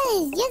I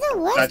was. You're the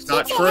worst That's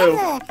not teacher true.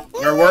 ever.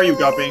 Where were you,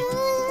 Guppy?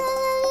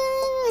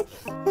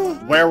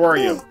 Where were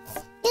you?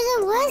 You're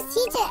the worst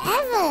teacher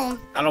ever.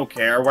 I don't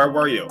care. Where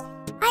were you?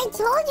 I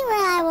told you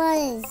where I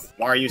was.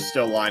 Why are you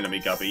still lying to me,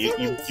 Guppy? You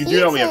Stupid do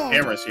know we have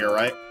teacher. cameras here,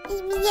 right?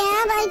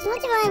 Yeah, but I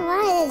told you where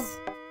I was.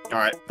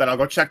 Alright, then I'll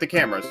go check the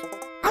cameras. Okay,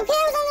 I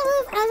was on the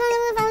roof. I was on the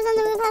roof. I was on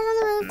the roof. I was on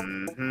the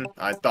roof. Mm-hmm.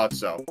 I thought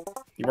so.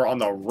 You were on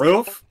the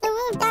roof? The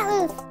roof, that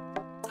roof.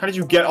 How did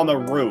you get on the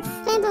roof?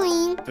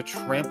 Trampoline. The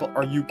trample?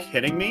 Are you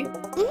kidding me?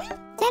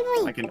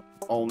 Trampoline. I can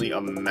only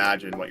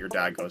imagine what your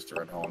dad goes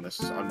through at home. This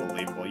is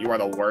unbelievable. You are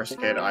the worst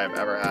kid I have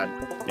ever had.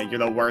 Yeah, you're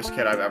the worst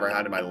kid I've ever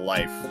had in my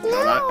life. You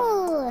know that?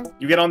 No.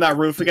 You get on that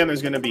roof again,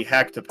 there's gonna be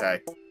heck to pay.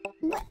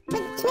 But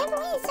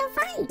trampoline is so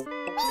fun.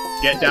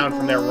 Get down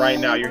from there right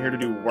now. You're here to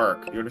do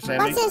work. You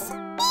understand me? What's this?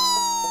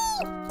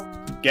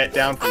 Get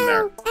down from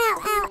there. Ow,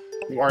 ow, ow.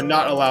 You are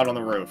not allowed on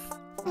the roof.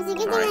 It's a good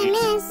thing Alright,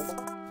 I missed.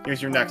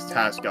 Here's your next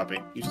task, Guppy.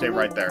 You stay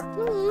right there. I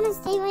want to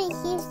stay right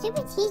here.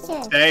 Stupid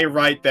teacher. Stay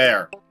right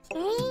there.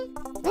 Okay?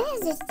 Where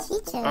is this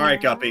teacher?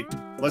 Alright, Guppy.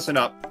 Listen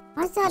up.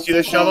 What's up, See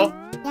this teacher? shovel?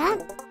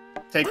 Yep.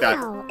 Take that.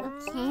 Ow,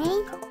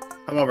 okay.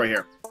 Come over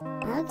here.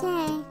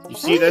 Okay. You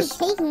see Where are this?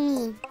 you taking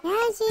me? Yeah,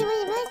 I see.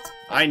 What?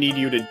 I need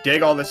you to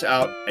dig all this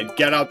out and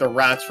get out the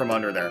rats from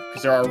under there.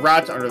 Because there are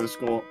rats under the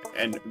school,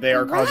 and they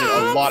are causing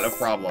a lot of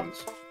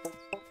problems.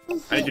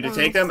 I need you to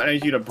take them, and I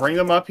need you to bring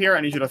them up here.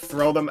 I need you to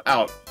throw them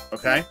out,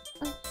 okay?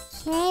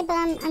 Okay, but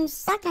I'm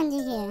stuck under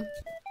here.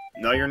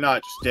 No, you're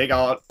not. Just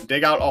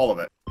dig out all of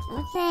it.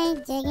 Okay,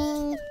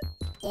 digging.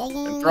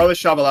 And throw the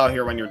shovel out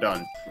here when you're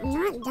done. I'm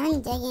not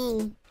done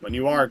digging. When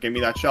you are, give me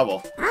that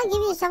shovel. I'll give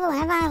you a shovel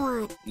whenever I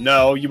want.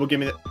 No, you will give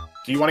me the...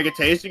 Do you want to get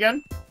tased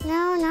again?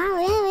 No, not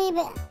really,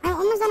 but I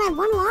almost don't have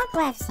one walk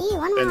left. See,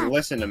 one Then walk.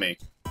 listen to me.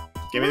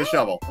 Give me the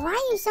shovel. Why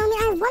are you so mean?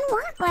 I have one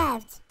walk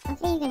left.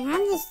 Okay, you can have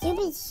this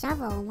stupid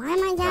shovel. Why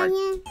am I down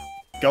here?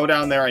 Go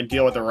down there and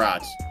deal with the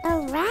rats.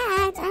 Oh,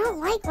 rats? I don't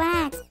like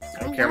rats.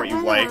 I don't care what you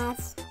love like.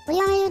 Rats. What do you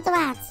want me to do with the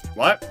rats?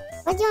 What?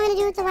 What do you want me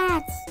to do with the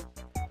rats?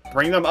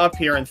 Bring them up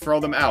here and throw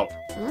them out.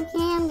 Okay,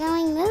 I'm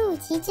going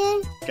move, teacher.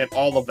 Get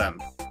all of them.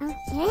 Okay,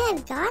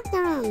 I've got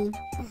them.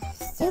 Ugh,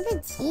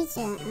 stupid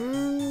teacher.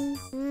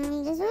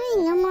 There's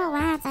really no more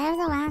rats. I have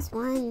the last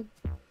one.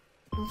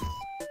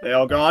 They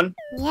all gone?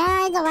 Yeah,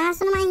 I have the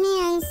last one in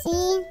my hand.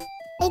 See?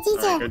 Hey,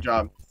 teacher. Alright, good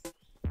job.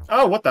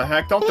 Oh, what the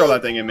heck? Don't throw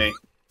that thing at me.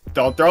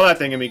 Don't throw that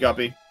thing at me,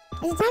 Guppy. Is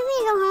it time for me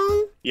to go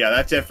home? Yeah,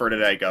 that's it for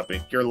today,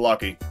 Guppy. You're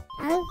lucky.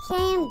 Okay,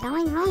 I'm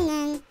going home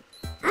then.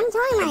 I'm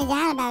telling my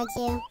dad about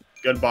you.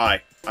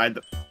 Goodbye.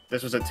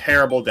 This was a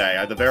terrible day. I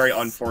had the very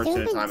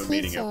unfortunate Stupid time of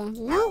meeting teacher. you.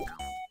 Nope.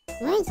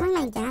 I'm going to tell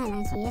my dad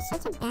about you. You're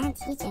such a bad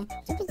teacher.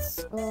 Stupid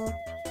school.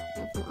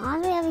 Come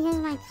all the way over here to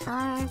my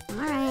car.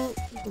 Alright.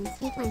 I'm going to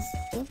take my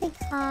stupid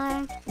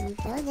car and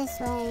go this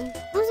way.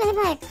 I was going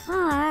to buy a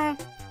car.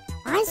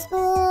 Bye,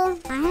 school.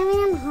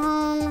 Finally, I'm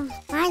home.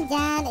 My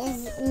dad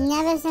is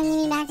never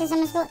sending me back to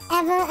summer school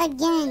ever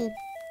again.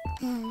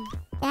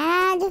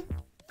 Dad?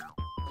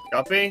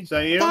 Guppy, is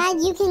that you? Dad,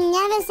 you can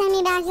never send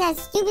me back to that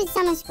stupid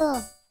summer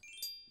school.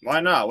 Why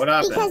not? What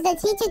happened? Because the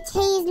teacher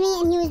tased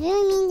me and he was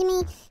really mean to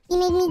me. He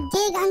made me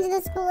dig under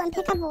the school and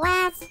pick up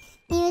rats.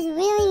 He was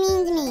really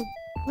mean to me.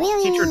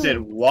 Really Teacher mean. did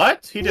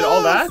what? He did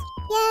all that?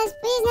 Yes,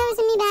 please never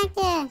send me back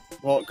there.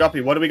 Well,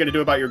 Guppy, what are we going to do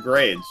about your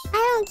grades? I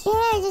don't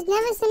care. Just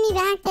never send me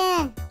back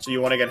there. So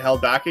you want to get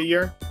held back a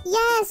year?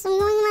 Yes, I'm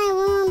going to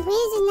my room.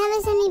 Please just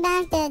never send me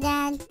back there,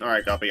 Dad. All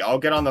right, Guppy. I'll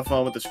get on the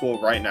phone with the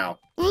school right now.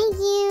 Thank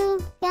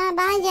you. Yeah,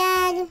 bye,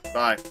 Dad.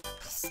 Bye.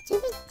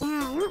 Stupid Dad.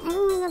 I don't ever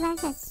want to go back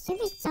to that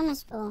stupid summer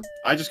school.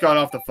 I just got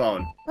off the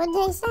phone. What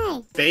did they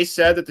say? They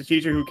said that the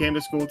teacher who came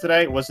to school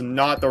today was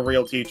not the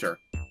real teacher.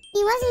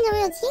 He wasn't the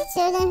real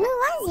teacher. Then who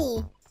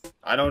was he?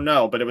 I don't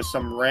know, but it was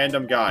some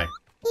random guy.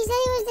 He said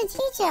he was the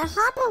teacher.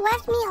 Hopper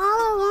left me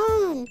all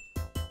alone.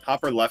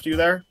 Hopper left you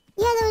there?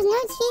 Yeah, there was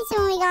no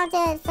teacher when we got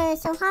there at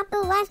first, so Hopper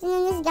left, and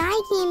then this guy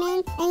came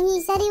in, and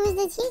he said he was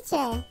the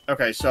teacher.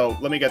 Okay, so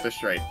let me get this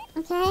straight.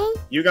 Okay?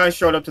 You guys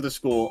showed up to the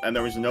school, and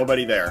there was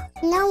nobody there.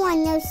 No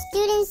one. No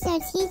students, no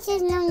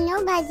teachers, no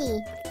nobody.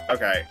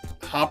 Okay,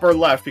 Hopper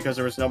left because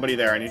there was nobody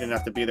there, and he didn't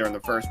have to be there in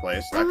the first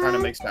place. That kind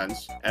of makes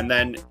sense. And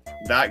then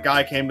that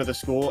guy came to the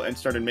school and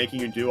started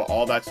making you do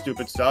all that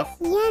stupid stuff.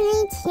 Yeah, and then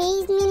he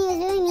tased me, and he was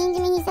really mean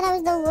to me. He said I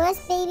was the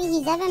worst baby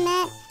he's ever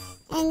met,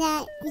 and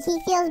that he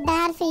feels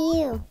bad for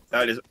you.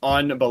 That is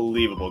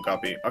unbelievable,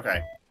 Guppy.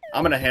 Okay,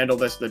 I'm gonna handle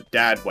this the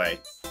dad way.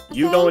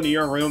 You go into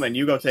your room and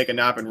you go take a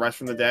nap and rest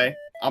from the day.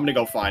 I'm gonna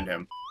go find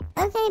him.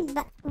 Okay,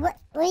 but what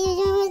are you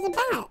doing with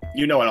the bat?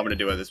 You know what I'm gonna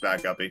do with this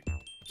bat, Guppy.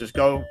 Just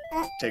go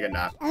take a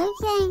nap.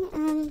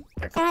 Okay,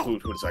 Like, who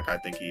does that guy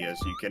think he is?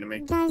 Are you kidding me?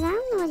 Guys, I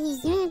don't know what he's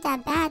doing with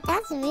that bat.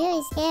 That's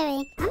really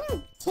scary. I'm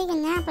gonna take a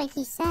nap like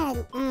he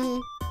said.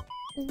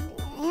 I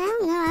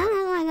don't know. I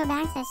don't want to go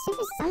back to that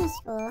stupid summer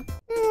school.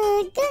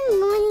 Good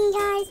morning,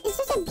 guys. It's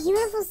such a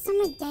beautiful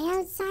summer day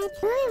outside.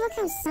 Really, look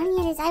how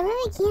sunny it is. I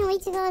really can't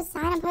wait to go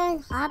outside and play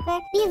with Hopper.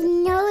 We have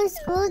no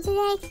school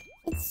today.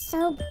 It's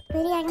so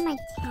pretty. I got my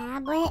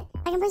tablet.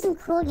 I can play some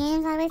cool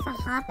games while I wait for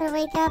Hopper to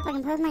wake up. I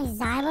can play with my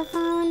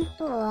xylophone.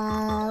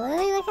 Whoa,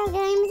 really look how good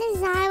I am with the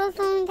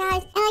xylophone,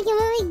 guys. And I can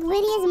really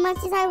gritty as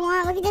much as I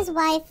want. Look at this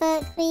white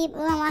foot creep.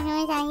 Ooh, I'm walking away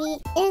with that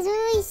heat. It is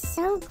really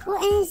so cool.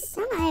 And it's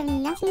summer. I have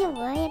nothing to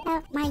worry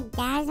about. My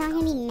dad's not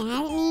going to be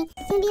mad at me.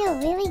 It's going to be a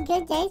really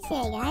good day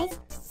today, guys.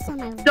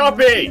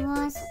 Guppy!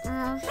 Hi,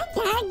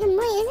 Dad. Good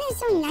morning. Isn't it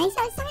so nice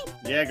outside?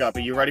 Yeah,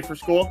 Guppy, you ready for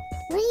school?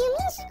 What do you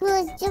mean school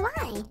is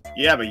July?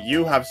 Yeah, but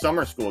you have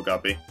summer school,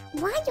 Guppy.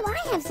 Why do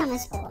I have summer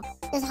school?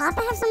 Does Hopper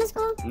have summer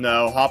school?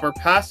 No, Hopper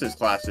passed his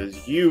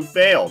classes. You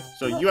failed.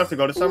 So you have to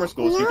go to summer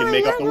school so you can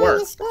make up the work. No, I'm not going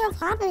to school if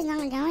Hopper's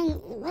not going.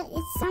 What?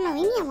 It's summer.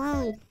 Leave me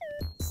alone.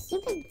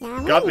 Stupid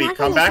Dad. Guppy,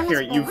 come back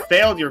here. You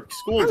failed your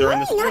school during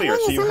the school year,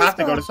 so you have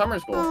to go to summer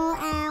school. Oh,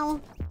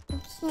 ow.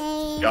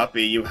 Okay.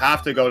 Guppy, you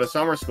have to go to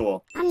summer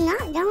school. I'm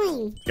not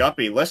going.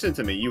 Guppy, listen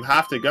to me. You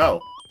have to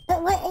go.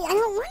 But what? I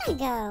don't want to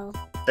go.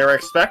 They're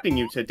expecting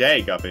you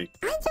today, Guppy.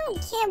 I don't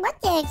care what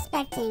they're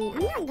expecting.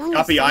 I'm not going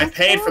Guppy, to summer I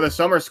paid school. for the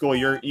summer school.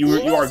 You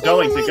are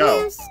going to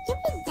go.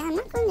 Stupid Dad. I'm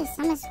not going to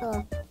summer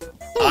school.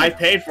 I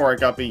paid for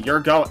it, Guppy. You're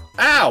going.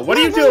 Ow! What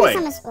are you going to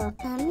doing? summer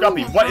school.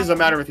 Guppy, what is the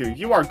matter with you?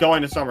 You are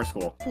going to summer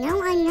school.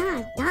 No, I'm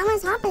not. Not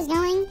unless Hopper's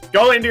going.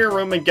 Go into your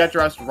room and get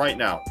dressed right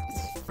now.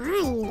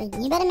 Fine,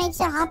 but you better make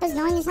sure Hopper's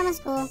going to summer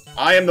school.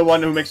 I am the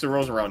one who makes the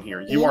rules around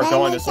here. You are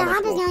going to summer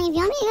school. If you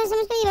want me to go to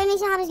summer school, you better make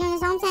sure Hopper's going.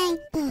 That's all I'm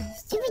saying.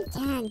 Stupid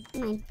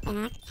Dad. My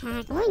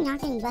backpack. I'm really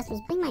not getting dressed. I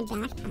was putting my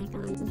backpack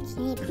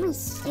on. Okay, put my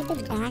stupid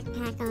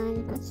backpack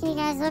on. Okay,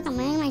 guys, look, I'm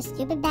wearing my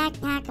stupid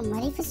backpack. I'm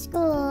ready for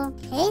school.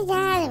 Hey,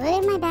 Dad, I really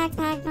have my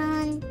backpack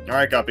on. All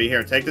right, Guppy,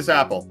 here, take this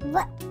apple.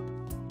 What?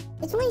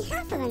 It's only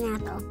half of an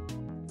apple.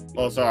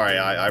 Oh, sorry,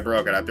 I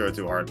broke it. I threw it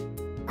too hard.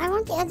 I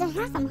want the other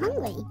half. I'm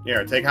hungry.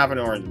 Here, take half an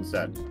orange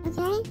instead.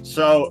 Okay.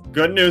 So,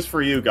 good news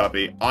for you,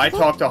 Guppy. I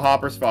talked to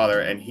Hopper's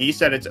father, and he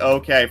said it's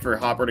okay for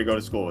Hopper to go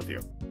to school with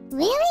you.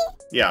 Really?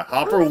 Yeah,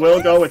 Hopper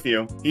will go with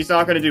you. He's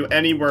not going to do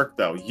any work,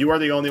 though. You are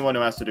the only one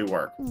who has to do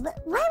work. But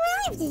why would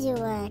I have to do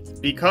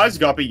work? Because,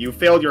 Guppy, you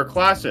failed your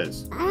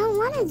classes. I don't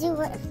want to do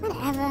work.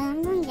 Whatever.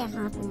 I'm going to get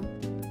Hopper.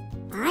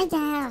 Bye, Dad.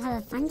 I'll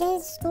have a fun day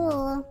at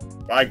school.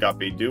 Bye,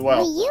 Guppy. Do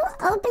well. Will you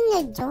open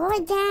the door,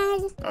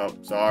 Dad? Oh,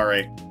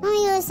 sorry. When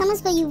we go to summer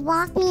school, you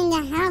walk me in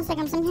the house like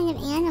I'm some kind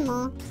of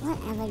animal.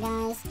 Whatever,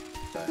 guys.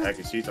 What the heck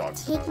is he talking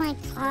Take about? my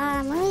car.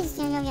 I'm really just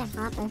gonna go get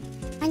Hopper.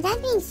 My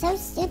dad's being so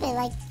stupid.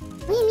 Like,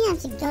 What do you mean I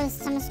have to go to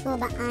summer school,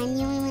 but I'm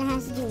the only one that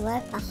has to do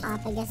work, but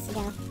Hopper gets to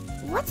go?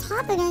 What's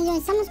Hopper gonna do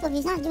in summer school if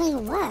he's not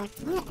doing work?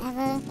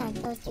 Whatever.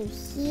 Gotta go through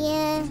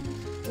here,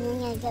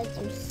 and then gotta go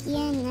through here,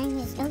 and then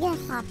just go get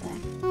Hopper.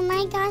 Oh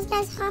my gosh,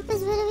 guys,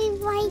 Hopper's literally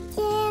right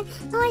there.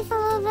 Oh, I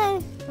fell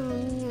over. Oh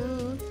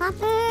no.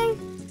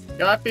 Hopper?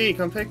 Guppy,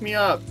 come pick me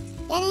up.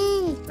 Get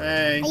in.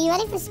 Hey. Are you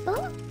ready for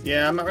school?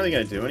 Yeah, I'm not really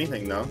gonna do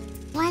anything though.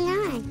 Why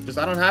not? Because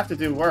I don't have to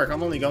do work.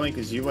 I'm only going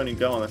because you wouldn't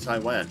go unless I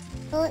went.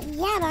 Well,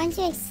 yeah, but aren't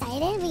you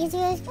excited? Because we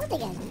go to school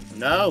together.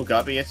 No,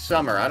 Guppy, it's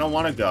summer. I don't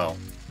want to go.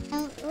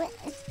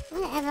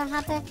 Whatever,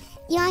 Hopper.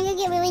 You want to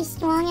get really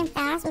strong and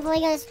fast before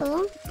we go to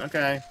school?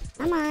 Okay.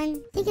 Come on.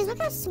 Because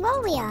look how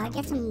slow we are.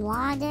 Get some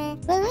water.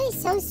 We're really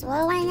so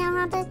slow right now,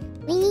 Hopper.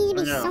 We need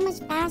to be so much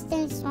faster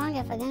and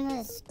stronger if we're going to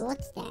go to school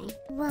today.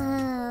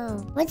 Whoa.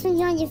 Which one do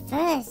you want to do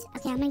first?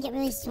 Okay, I'm going to get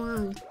really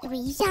strong. Wait,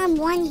 you sound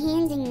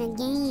one-handing the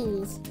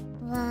games.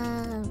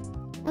 Whoa.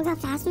 Look how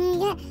fast we're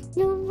going to get.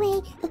 No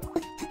way.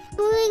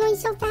 We're really going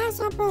so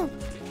fast, Hopper.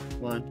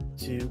 1,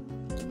 2,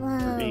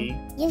 Whoa. 3.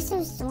 You're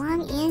so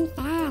strong and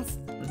fast.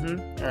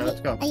 Alright,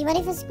 let's go. Are you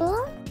ready for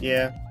school?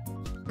 Yeah.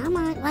 Come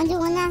on. Want to do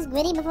one last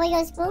gritty before you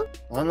go to school?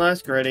 One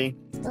last gritty.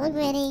 School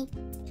gritty.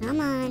 Come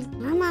on.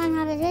 Come on,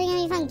 Hopper. It's really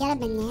going to be fun. Get a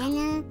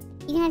banana.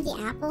 You can have the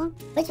apple.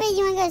 Which way do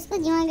you want to go to school?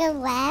 Do you want to go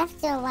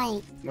left or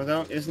right?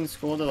 Well, isn't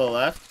school to the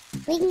left?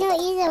 We can go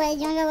either way.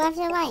 Do you want to go left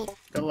or right?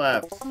 Go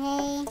left.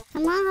 Okay.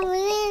 Come on, Hopper.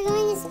 We're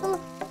going to school.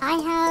 Bye,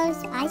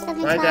 house. Bye,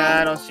 fucking Bye,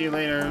 Dad. I'll see you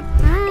later.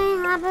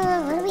 Alright,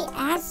 Hopper. What are we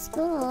at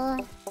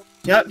school?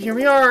 Yep, here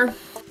we are.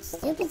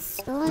 Stupid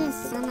school in the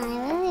summer.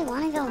 I really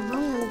want to go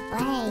home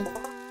and play.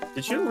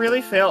 Did you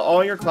really fail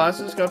all your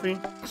classes, Guppy?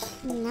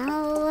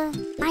 No.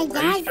 My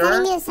dad's sure?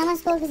 sending me to summer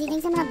school because he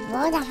thinks I'm gonna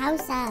blow the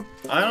house up.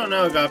 I don't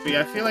know, Guppy.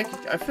 I feel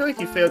like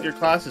you failed your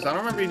classes. I don't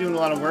remember you doing a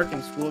lot of work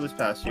in school this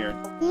past year.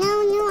 No,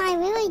 I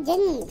really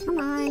didn't. Come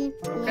on.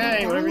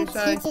 Okay, whatever you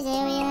say. Teacher's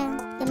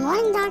area. Good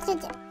morning, Doctor.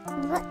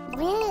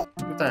 Where?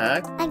 What the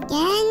heck?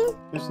 Again?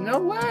 There's no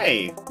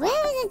way. Where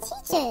are the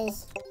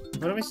teachers?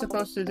 What are we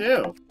supposed to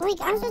do?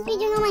 Like, I'm supposed to be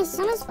doing all my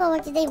summer school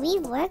work. Did they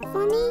leave work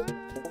for me?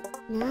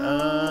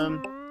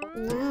 No.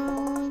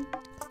 No.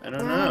 I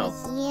don't know.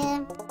 Over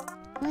here.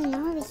 Oh, no,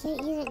 over here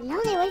either.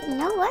 No, they left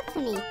no work for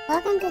me.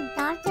 Welcome to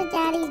Dr.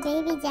 Daddy's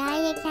Baby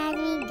Daddy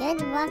Academy.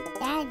 Good luck,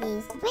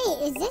 Daddies.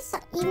 Wait, is this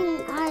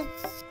even our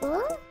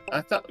school?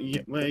 I thought,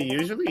 well, it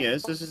usually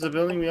is. This is the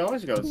building we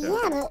always go to.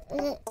 Yeah,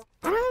 but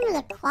I don't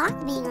remember the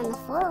clock being on the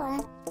floor.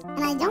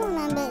 And I don't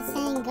remember it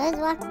saying good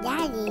luck,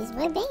 Daddies.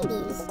 We're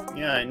babies.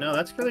 Yeah, I know.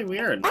 That's really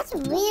weird. That's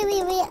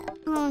really weird.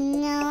 Oh,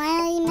 no, I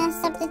already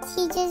messed up the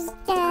teacher's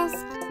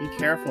desk. Be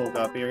careful,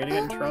 Guppy. You're gonna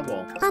get in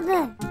trouble.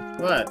 Hopper.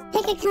 What?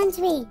 Pick a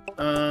country.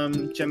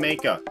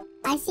 Jamaica.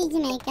 I see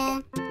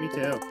Jamaica. Me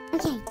too.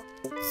 Okay,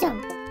 so,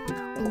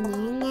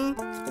 banana.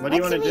 What do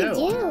you want to do?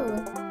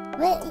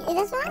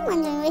 That's what I'm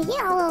wondering. We're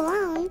here all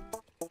alone.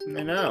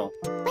 I know.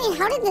 Wait,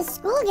 how did the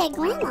school get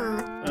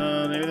Grandma?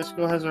 Maybe the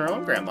school has their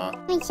own grandma.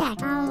 Let me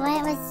check.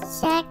 Let's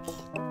check.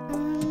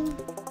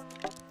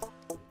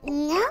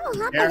 No,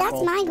 Hopper, Careful.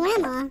 that's my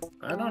grandma.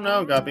 I don't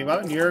know, Guppy. Why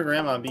would your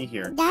grandma be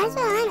here? That's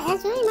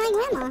really my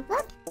grandma.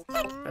 Look,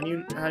 check.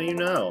 How do you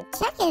know?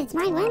 Check it, it's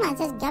my grandma. It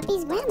says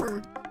Guppy's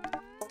grandma.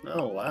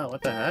 Oh, wow.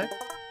 What the heck?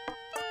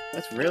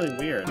 That's really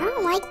weird. I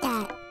don't like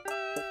that.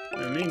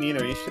 Me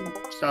neither. You should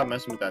stop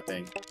messing with that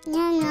thing.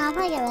 No, I'll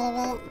probably get rid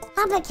of it.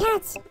 Hopper,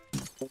 cats.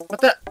 What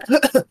the?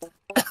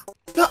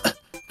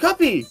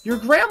 Guppy, your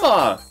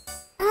grandma!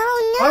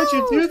 Oh, no. Why did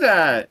you do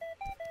that?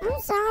 I'm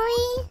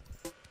sorry.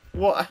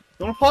 Well,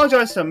 don't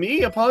apologize to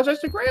me. Apologize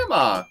to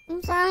Grandma.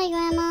 I'm sorry,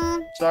 Grandma.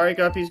 Sorry,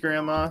 Guppy's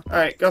grandma.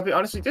 Alright, Guppy,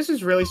 honestly, this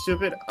is really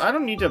stupid. I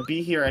don't need to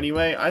be here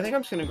anyway. I think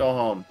I'm just gonna go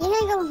home. You're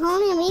gonna go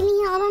home and leave me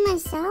here all by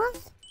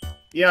myself?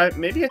 Yeah,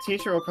 maybe a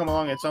teacher will come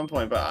along at some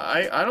point, but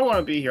I don't want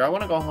to be here. I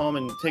want to go home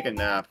and take a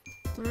nap.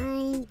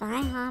 Fine.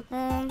 Bye,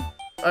 Hopper.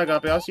 Bye,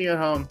 Guppy. I'll see you at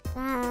home.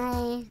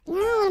 Bye. Now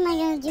what am I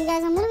gonna do,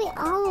 guys? I'm gonna be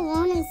all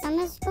alone in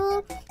summer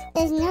school.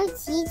 There's no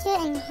teacher,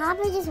 and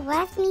Hopper just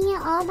left me here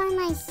all by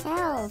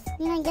myself.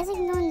 I guess I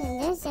can go into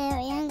this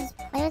area and just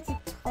play with the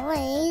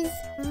toys.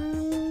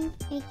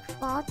 We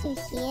crawl through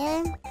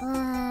here.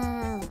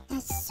 Whoa,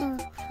 that's so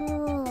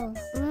cool.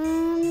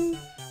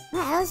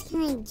 What else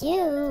can I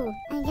do?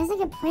 I guess I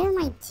could play with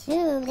my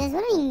tube. There's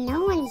literally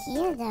no one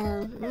here,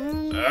 though.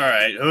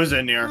 Alright, who's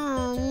in here?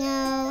 Oh,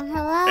 no.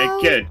 Hello?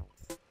 Hey, kid.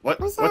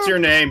 What's your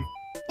name?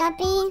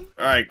 Guppy?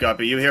 Alright,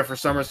 Guppy. You here for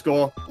summer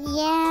school?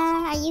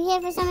 Yeah. Are you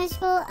here for summer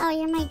school? Oh,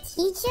 you're my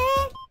teacher?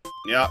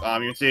 Yeah,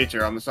 I'm your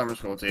teacher. I'm the summer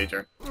school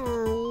teacher.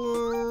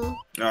 Oh,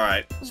 no.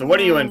 Alright, so what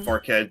are you in for,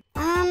 kid?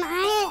 I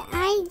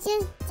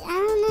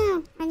don't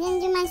know. I didn't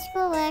do my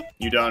schoolwork.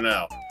 You don't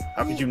know.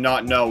 How could you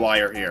not know why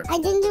you're here? I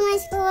didn't do my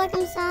schoolwork,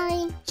 I'm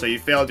sorry. So you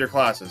failed your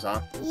classes,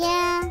 huh?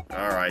 Yeah.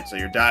 Alright, so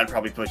your dad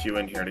probably put you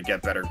in here to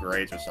get better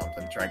grades or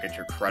something, try and get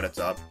your credits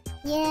up.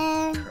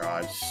 Yeah.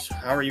 God,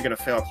 how are you gonna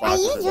fail Are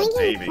classes you as a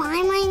baby? drinking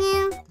Prime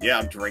right now? Yeah,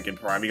 I'm drinking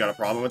Prime. You got a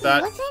problem with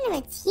that? What kind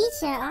of a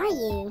teacher are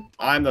you?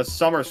 I'm the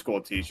summer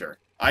school teacher.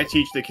 I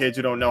teach the kids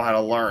who don't know how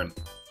to learn.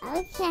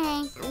 Okay,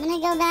 I'm gonna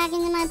go back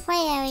into my play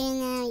area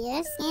now.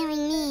 You're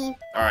scaring me.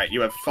 Alright,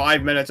 you have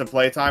 5 minutes of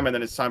playtime, and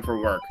then it's time for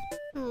work.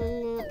 Oh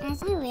no,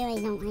 guys, I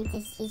really don't like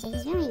this teacher.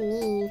 He's very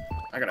mean.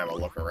 I gotta have a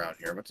look around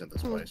here. What's in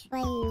this place?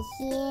 Right in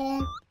here.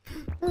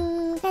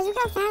 Ooh, guys, look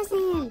how fast I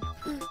am.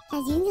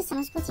 Guys, you think the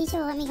summer school teacher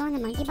will let me go on the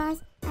monkey bars?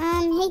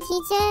 Hey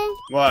teacher.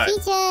 What?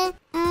 Teacher,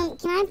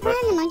 can I play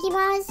on the monkey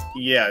bars?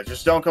 Yeah,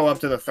 just don't go up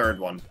to the 3rd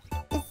one.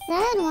 The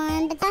 3rd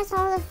one, but that's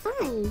all the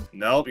fun.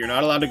 Nope, you're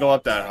not allowed to go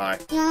up that high.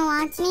 You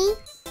wanna watch me?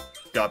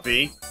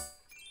 Guppy.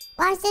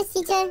 Watch this,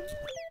 teacher.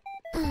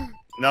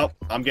 Nope,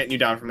 I'm getting you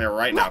down from there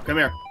right now. Come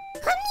here.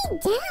 Put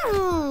me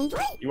down.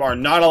 What? You are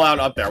not allowed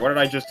up there. What did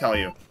I just tell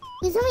you?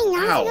 You told me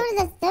not Ow. to go to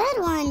the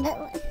 3rd one,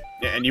 but...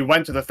 Yeah, and you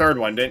went to the 3rd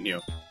one, didn't you?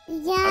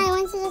 Yeah, I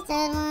went to the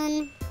 3rd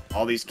one.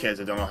 All these kids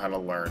that don't know how to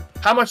learn.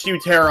 How much do you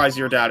terrorize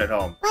your dad at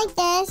home? Like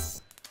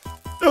this.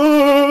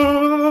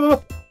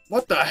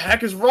 What the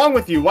heck is wrong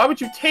with you? Why would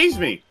you tase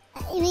me?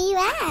 You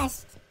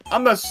asked.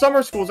 I'm the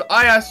summer schools.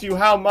 I asked you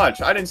how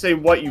much. I didn't say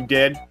what you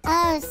did.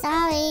 Oh,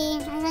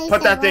 sorry. I thought you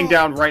Put said that thing what.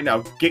 down right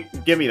now.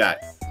 Give me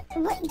that.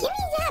 What? Give me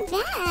that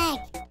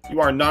back. You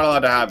are not allowed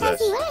to have Guys,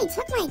 this. he literally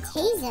took my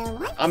taser.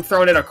 What? I'm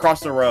throwing it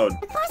across the road.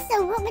 Across the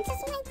road, but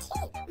that's my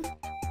taser.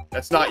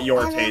 That's not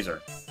your Whatever.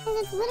 taser.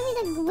 It's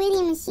literally the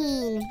gritty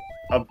machine.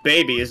 A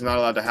baby is not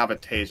allowed to have a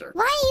taser.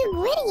 Why are you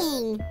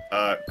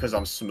grittying? Because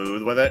I'm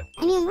smooth with it.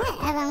 I mean, whatever.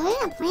 I'm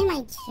gonna play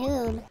my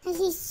tube. Because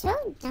he's so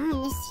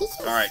dumb. This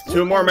teacher's Alright, stupid.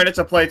 2 more minutes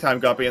of playtime,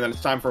 Guppy, and then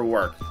it's time for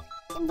work.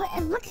 What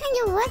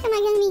kind of work am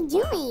I gonna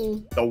be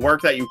doing? The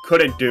work that you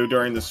couldn't do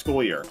during the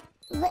school year.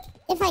 What?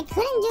 If I couldn't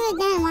do it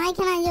then, why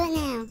can't I do it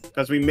now?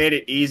 Because we made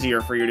it easier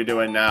for you to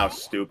do it now,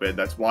 stupid.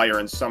 That's why you're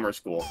in summer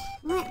school.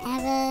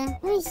 Whatever.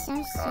 We're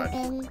so God.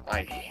 stupid.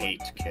 I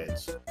hate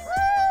kids. Guys,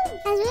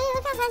 really?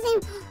 Look how fast I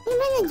am.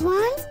 Remember the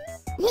drums?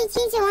 Hey,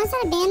 teacher, want to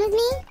start a band with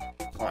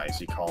me? Why is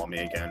he calling me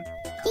again?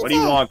 Teacher, What do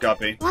you want,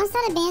 Guppy? Want to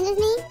start a band with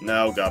me?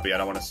 No, Guppy, I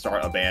don't want to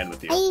start a band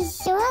with Are you. you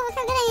sure? Look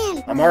how good I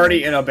am. I'm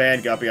already in a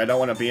band, Guppy. I don't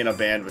want to be in a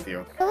band with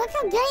you. But look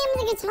how good I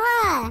am with the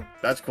guitar.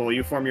 That's cool.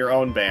 You form your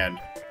own band.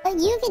 But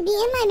you could be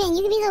in my band.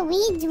 You could be the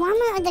lead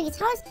drummer of the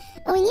guitarist.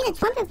 But we need a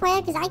trumpet player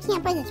because I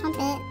can't play the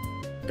trumpet.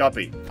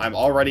 Guppy, I'm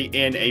already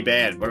in a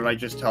band. What did I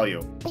just tell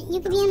you? But you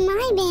could be in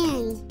my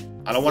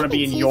band. I don't want to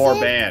be in Stupid your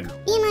teacher. band.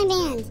 Be in my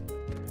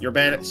band. Your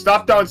band...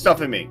 Stop throwing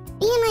stuff at me.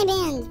 Be in my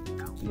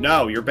band.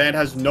 No, your band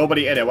has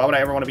nobody in it. Why would I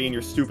ever want to be in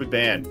your stupid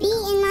band? Be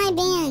in my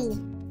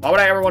band. Why would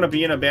I ever want to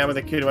be in a band with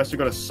a kid who has to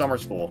go to summer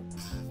school?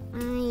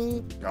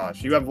 Fine.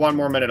 Gosh, you have 1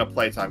 more minute of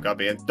playtime,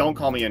 Guppy, and don't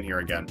call me in here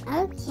again.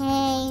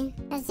 Okay.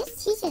 Because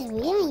this teacher's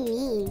really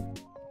mean.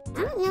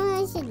 I don't know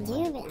what I should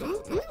do, but I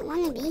don't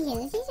want to be here.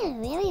 This teacher's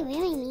really,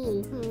 really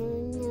mean. Oh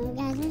no,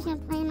 guys, I'm just going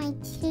to play my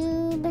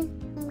tube.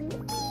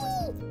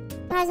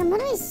 Guys, I'm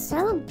literally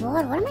so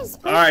bored. What am I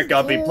supposed Alright, to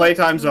Guppy, do?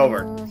 playtime's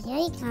over. Oh, here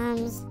he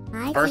comes.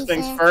 Hi, First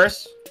teacher. things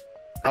first,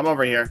 come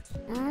over here.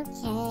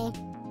 Okay.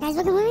 Guys,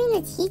 look, we're in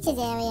the teacher's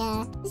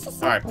area. This is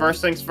so Alright, cool.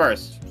 first things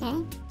first.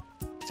 Okay.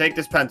 Take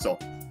this pencil.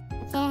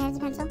 Okay, I have the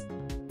pencil.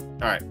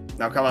 Alright,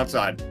 now come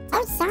outside.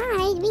 Outside?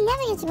 We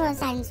never get to go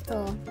outside in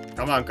school.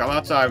 Come on, come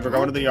outside. We're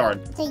going to the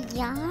yard. The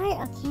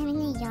yard? Okay, I'm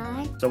in the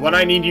yard. So what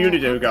I need you to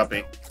do,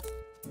 Guppy,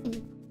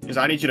 is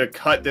I need you to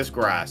cut this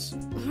grass. How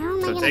am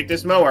I So gonna... take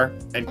this mower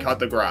and cut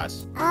the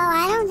grass. Oh,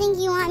 I don't think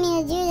you want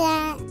me to do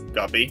that.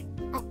 Guppy,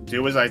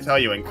 do as I tell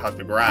you and cut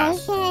the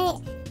grass.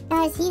 Okay.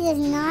 Guys, he does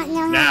not know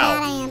how Now.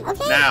 bad I am.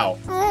 Okay. Now,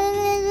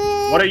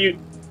 what are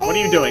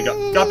you doing,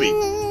 Guppy?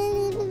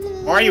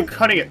 Why are you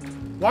cutting it?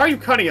 Why are you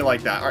cutting it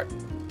like that?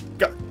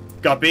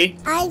 Guppy,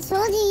 I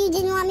told you you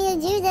didn't want me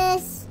to do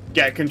this.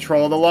 get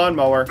control of the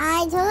lawnmower.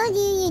 I told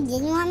you you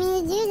didn't want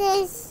me to do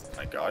this. Oh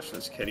my gosh,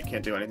 this kid, he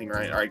can't do anything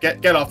right. Alright,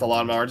 get off the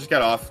lawnmower. Just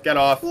get off. Get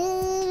off.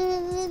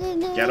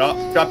 Get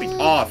off. Guppy,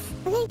 off.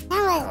 Okay,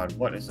 now what? God,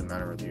 what is the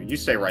matter with you? You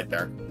stay right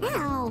there.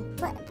 Ow.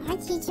 What? Hi,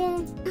 teacher.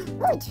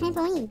 Oh,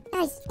 trampoline.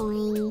 Guys,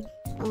 boing,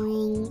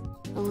 boing,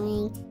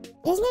 boing.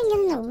 Isn't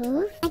it get on the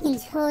roof? I can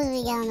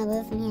totally get on the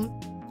roof from here.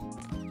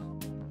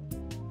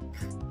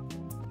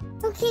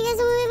 Okay, guys,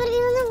 I'm able to be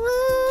on the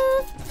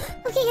roof.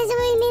 Okay, guys, I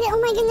already made it.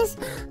 Oh my goodness.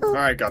 Oh,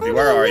 Alright, Guppy, I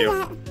where are really you?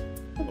 made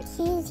that. Okay,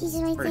 the teacher's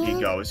right Where there. did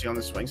he go? Is he on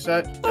the swing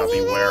set? Guys, Guppy,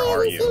 he's where there.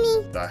 are He see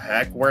you? me. The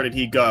heck? Where did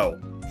he go?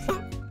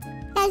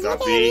 Guys, look at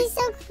Guppy. him. He's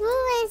so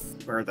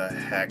clueless. Where the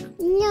heck?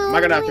 No Am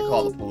I gonna have to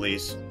call way. the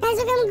police? Guys,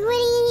 look, I'm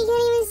gritty and he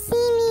can't even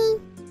see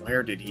me.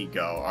 Where did he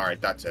go? Alright,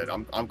 that's it.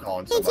 I'm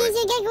calling Hey, somebody.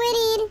 teacher, get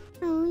grittied.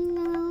 Oh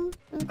no.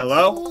 Okay,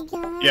 Hello?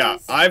 guys. Yeah,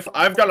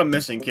 I've got a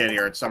missing kid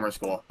here at summer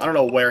school. I don't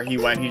know where he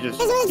went. He just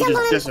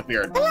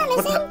disappeared. I'm not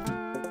What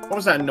missing. What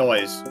was that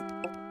noise?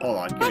 Hold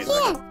on, give me Back a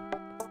second. here.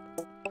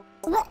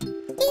 What? He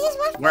just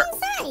walked Where-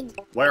 inside.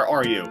 Where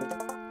are you?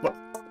 What?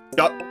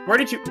 Where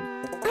did you? I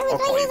was I'll call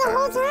right here you the back.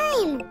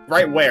 whole time.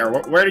 Right where?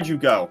 Where did you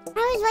go? I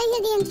was right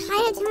here the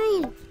entire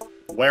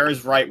time. Where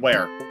is right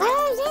where? Where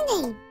was I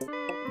standing?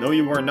 No,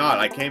 you were not.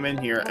 I came in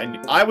here and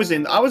I was the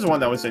one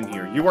that was in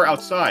here. You were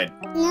outside.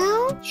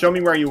 No, Show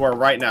me where you were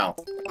right now.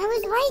 I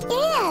was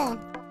right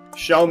there.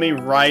 Show me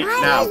right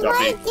now, I was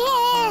Guppy. right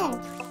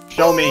there.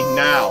 Show me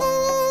now.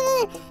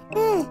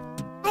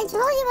 I told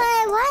you where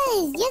I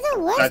was. You're the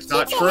worst That's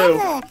not teacher true.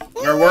 ever.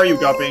 Where were you,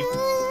 Guppy?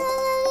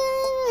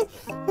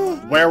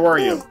 Where were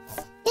you?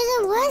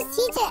 You're the worst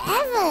teacher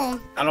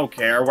ever. I don't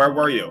care. Where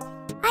were you?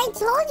 I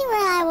told you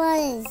where I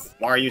was.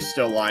 Why are you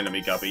still lying to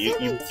me, Guppy? You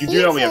Stupid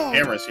do know we have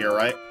teacher. cameras here,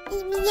 right? Yeah,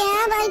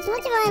 but I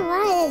told you where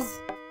I was.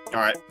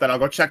 Alright, then I'll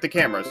go check the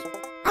cameras. Okay,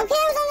 I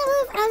was on the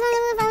roof. I was on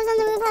the roof. I was on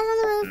the roof. I was on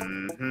the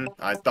roof. Mm-hmm.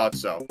 I thought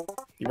so.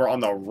 You were on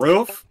the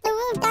roof? The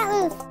roof, that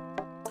roof.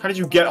 How did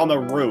you get on the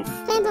roof?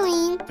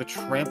 Trampoline. The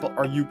trample?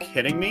 Are you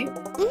kidding me?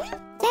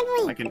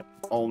 Trampoline. I can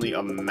only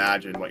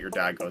imagine what your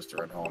dad goes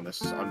through at home.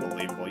 This is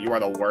unbelievable. You are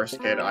the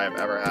worst kid I have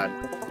ever had.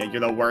 Yeah,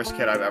 you're the worst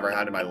kid I've ever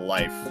had in my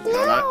life. You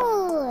know that?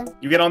 No.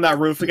 You get on that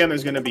roof again,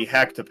 there's gonna be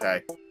heck to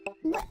pay.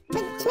 But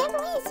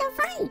trampoline is so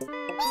fun.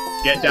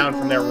 Get down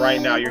from there right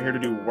now. You're here to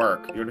do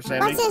work. You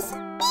understand me? What's this?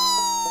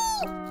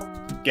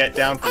 Get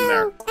down from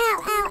there.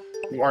 Ow, ow.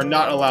 You are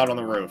not allowed on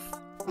the roof.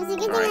 It's a good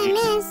thing Alright,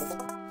 I missed.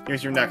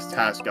 Here's your next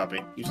task,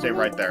 Guppy. You stay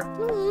right there. I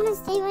want to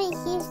stay right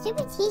here.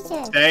 Stupid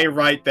teacher. Stay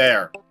right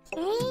there.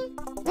 Okay?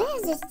 Where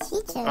is this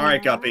teacher?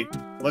 Alright, Guppy.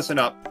 Listen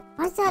up.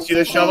 What's up, See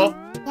this teacher? shovel?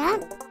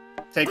 Yep.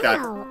 Take that.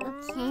 Ow,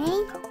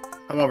 okay.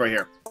 Come over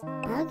here.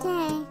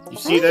 Okay. You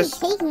see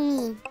this? Where are you taking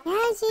me? Yeah,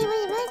 I see.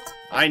 What?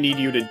 I need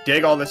you to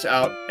dig all this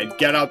out and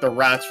get out the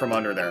rats from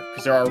under there.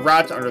 Because there are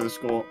rats under the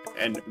school,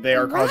 and they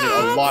are causing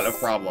a lot of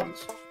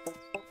problems.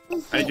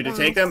 I need you to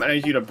take them, and I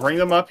need you to bring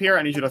them up here.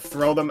 I need you to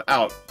throw them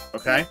out,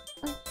 okay?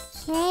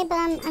 Okay, but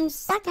I'm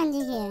stuck under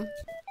here.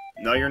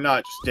 No, you're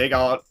not. Just dig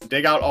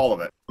out all of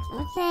it.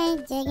 Okay,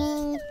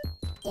 digging.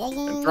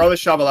 And throw the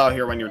shovel out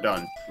here when you're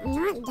done. I'm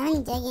not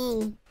done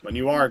digging. When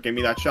you are, give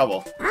me that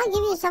shovel. I'll give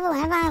you a shovel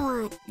whenever I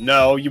want.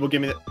 No, you will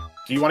give me the...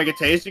 Do you want to get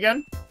tased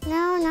again?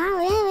 No, not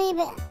really,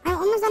 but I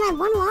almost don't have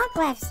one walk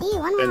left. See,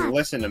 one Then walk.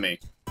 listen to me.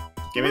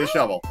 Give me the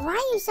shovel. Why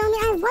are you so mean?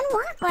 I have one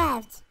walk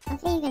left.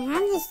 Okay, you can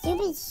have this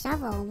stupid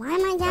shovel. Why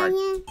am I down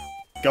here?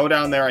 Go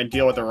down there and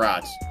deal with the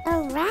rats.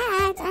 Oh,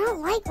 rats? I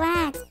don't like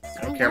rats.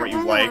 I don't care what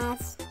you like.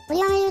 Rats. What do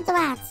you want me to do with the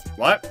rats?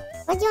 What?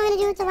 What do you want me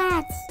to do with the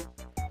rats?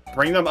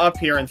 Bring them up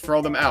here and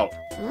throw them out.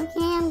 Okay,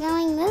 I'm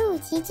going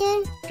move,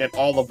 teacher. Get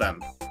all of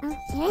them.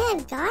 Okay,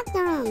 I've got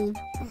them.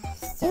 Ugh,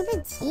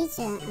 stupid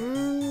teacher.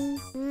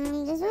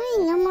 There's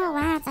really no more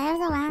rats. I have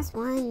the last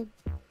one.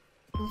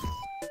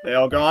 They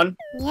all gone?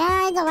 Yeah,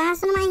 I have the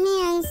last one in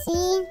my hand.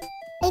 See?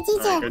 Hey,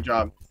 teacher. Alright, good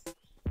job.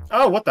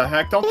 Oh, what the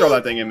heck? Don't throw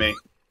that thing at me.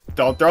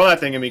 Don't throw that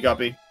thing at me,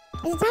 Guppy. Is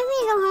it time for me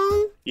to go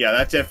home? Yeah,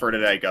 that's it for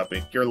today,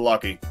 Guppy. You're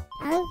lucky.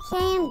 Okay,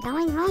 I'm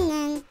going home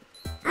then.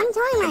 I'm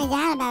telling my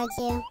dad about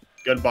you.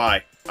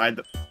 Goodbye.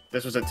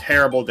 This was a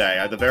terrible day.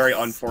 I had the very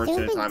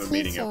unfortunate Stupid time of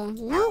meeting teacher.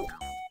 you. Nope.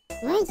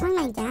 I'm really telling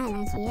my dad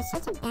about you. You're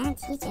such a bad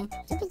teacher.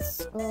 Stupid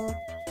school.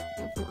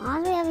 Come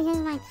all the way over here to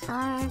my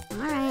car.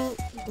 Alright.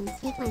 I can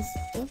take my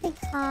stupid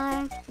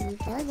car and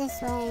go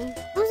this way.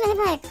 I was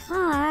gonna buy a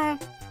car.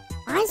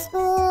 Bye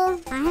school.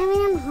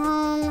 Finally I'm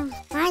home.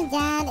 My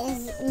dad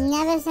is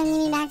never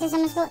sending me back to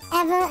summer school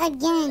ever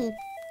again.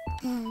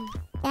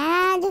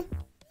 Dad?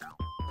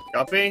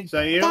 Guppy, is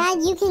that you? Dad,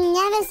 you can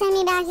never send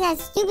me back to that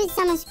stupid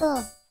summer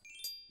school.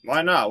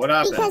 Why not? What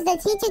happened? Because the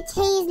teacher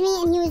tased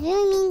me and he was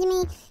really mean to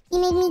me. He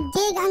made me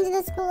dig under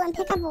the school and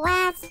pick up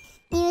rats.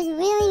 And he was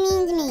really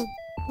mean to me.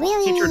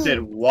 Really Teacher mean.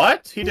 did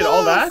what? He did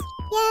all that?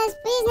 Yes,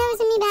 please never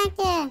send me back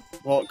there.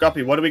 Well,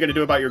 Guppy, what are we going to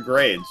do about your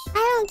grades?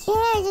 I don't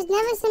care. Just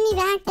never send me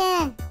back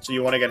there. So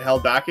you want to get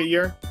held back a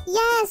year?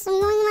 Yes, I'm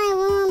going to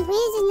my room.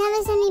 Please just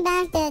never send me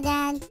back there,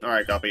 Dad. All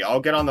right, Guppy.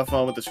 I'll get on the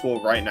phone with the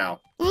school right now.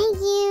 Thank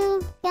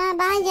you. Yeah,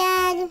 bye,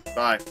 Dad.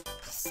 Bye.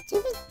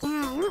 Stupid Dad.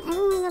 I don't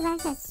ever want to go back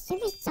to that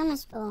stupid summer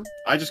school.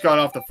 I just got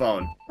off the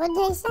phone. What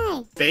did they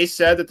say? They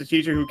said that the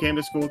teacher who came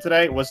to school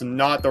today was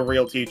not the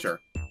real teacher.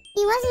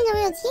 He wasn't the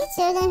real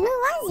teacher. Then who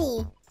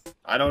was he?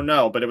 I don't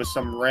know, but it was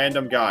some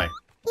random guy.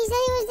 He said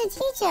he was the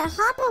teacher.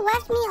 Hopper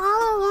left me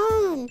all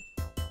alone.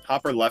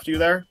 Hopper left you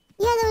there?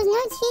 Yeah, there was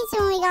no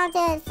teacher when we got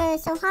there at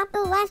first, so Hopper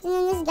left, and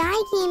then this guy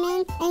came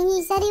in, and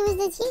he said he was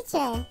the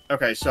teacher.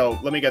 Okay, so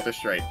let me get this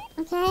straight.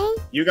 Okay?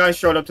 You guys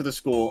showed up to the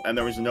school, and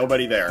there was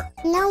nobody there.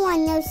 No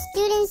one, no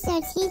students,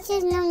 no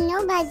teachers, no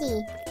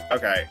nobody.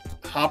 Okay,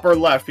 Hopper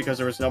left because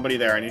there was nobody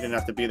there, and he didn't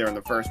have to be there in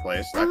the first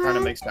place. That kind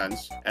of makes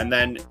sense. And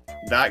then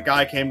that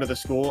guy came to the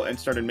school and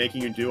started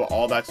making you do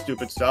all that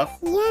stupid stuff?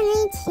 Yeah, and then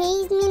he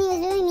tased me, and he was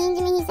really mean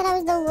to me. He said I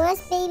was the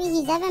worst baby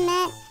he's ever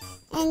met,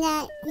 and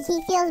that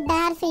he feels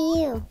bad for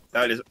you.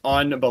 That is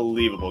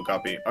unbelievable,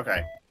 Guppy.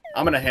 Okay,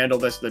 I'm gonna handle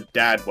this the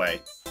dad way.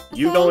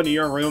 You go into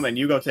your room and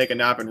you go take a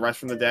nap and rest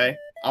from the day.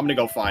 I'm gonna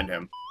go find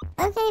him.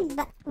 Okay,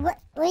 but what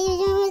are you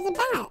doing with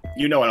the bat?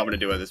 You know what I'm gonna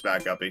do with this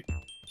bat, Guppy.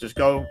 Just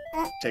go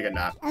take a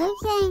nap.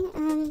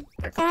 Okay,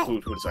 Like, who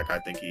does that guy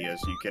think he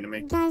is? Are you kidding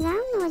me? guys, I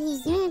don't know what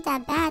he's doing with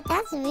that bat.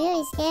 That's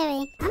really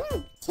scary. I'm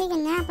gonna take a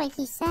nap like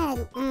he said. I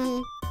don't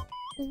know.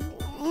 I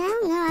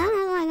don't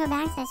ever want to go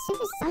back to that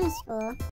stupid summer school.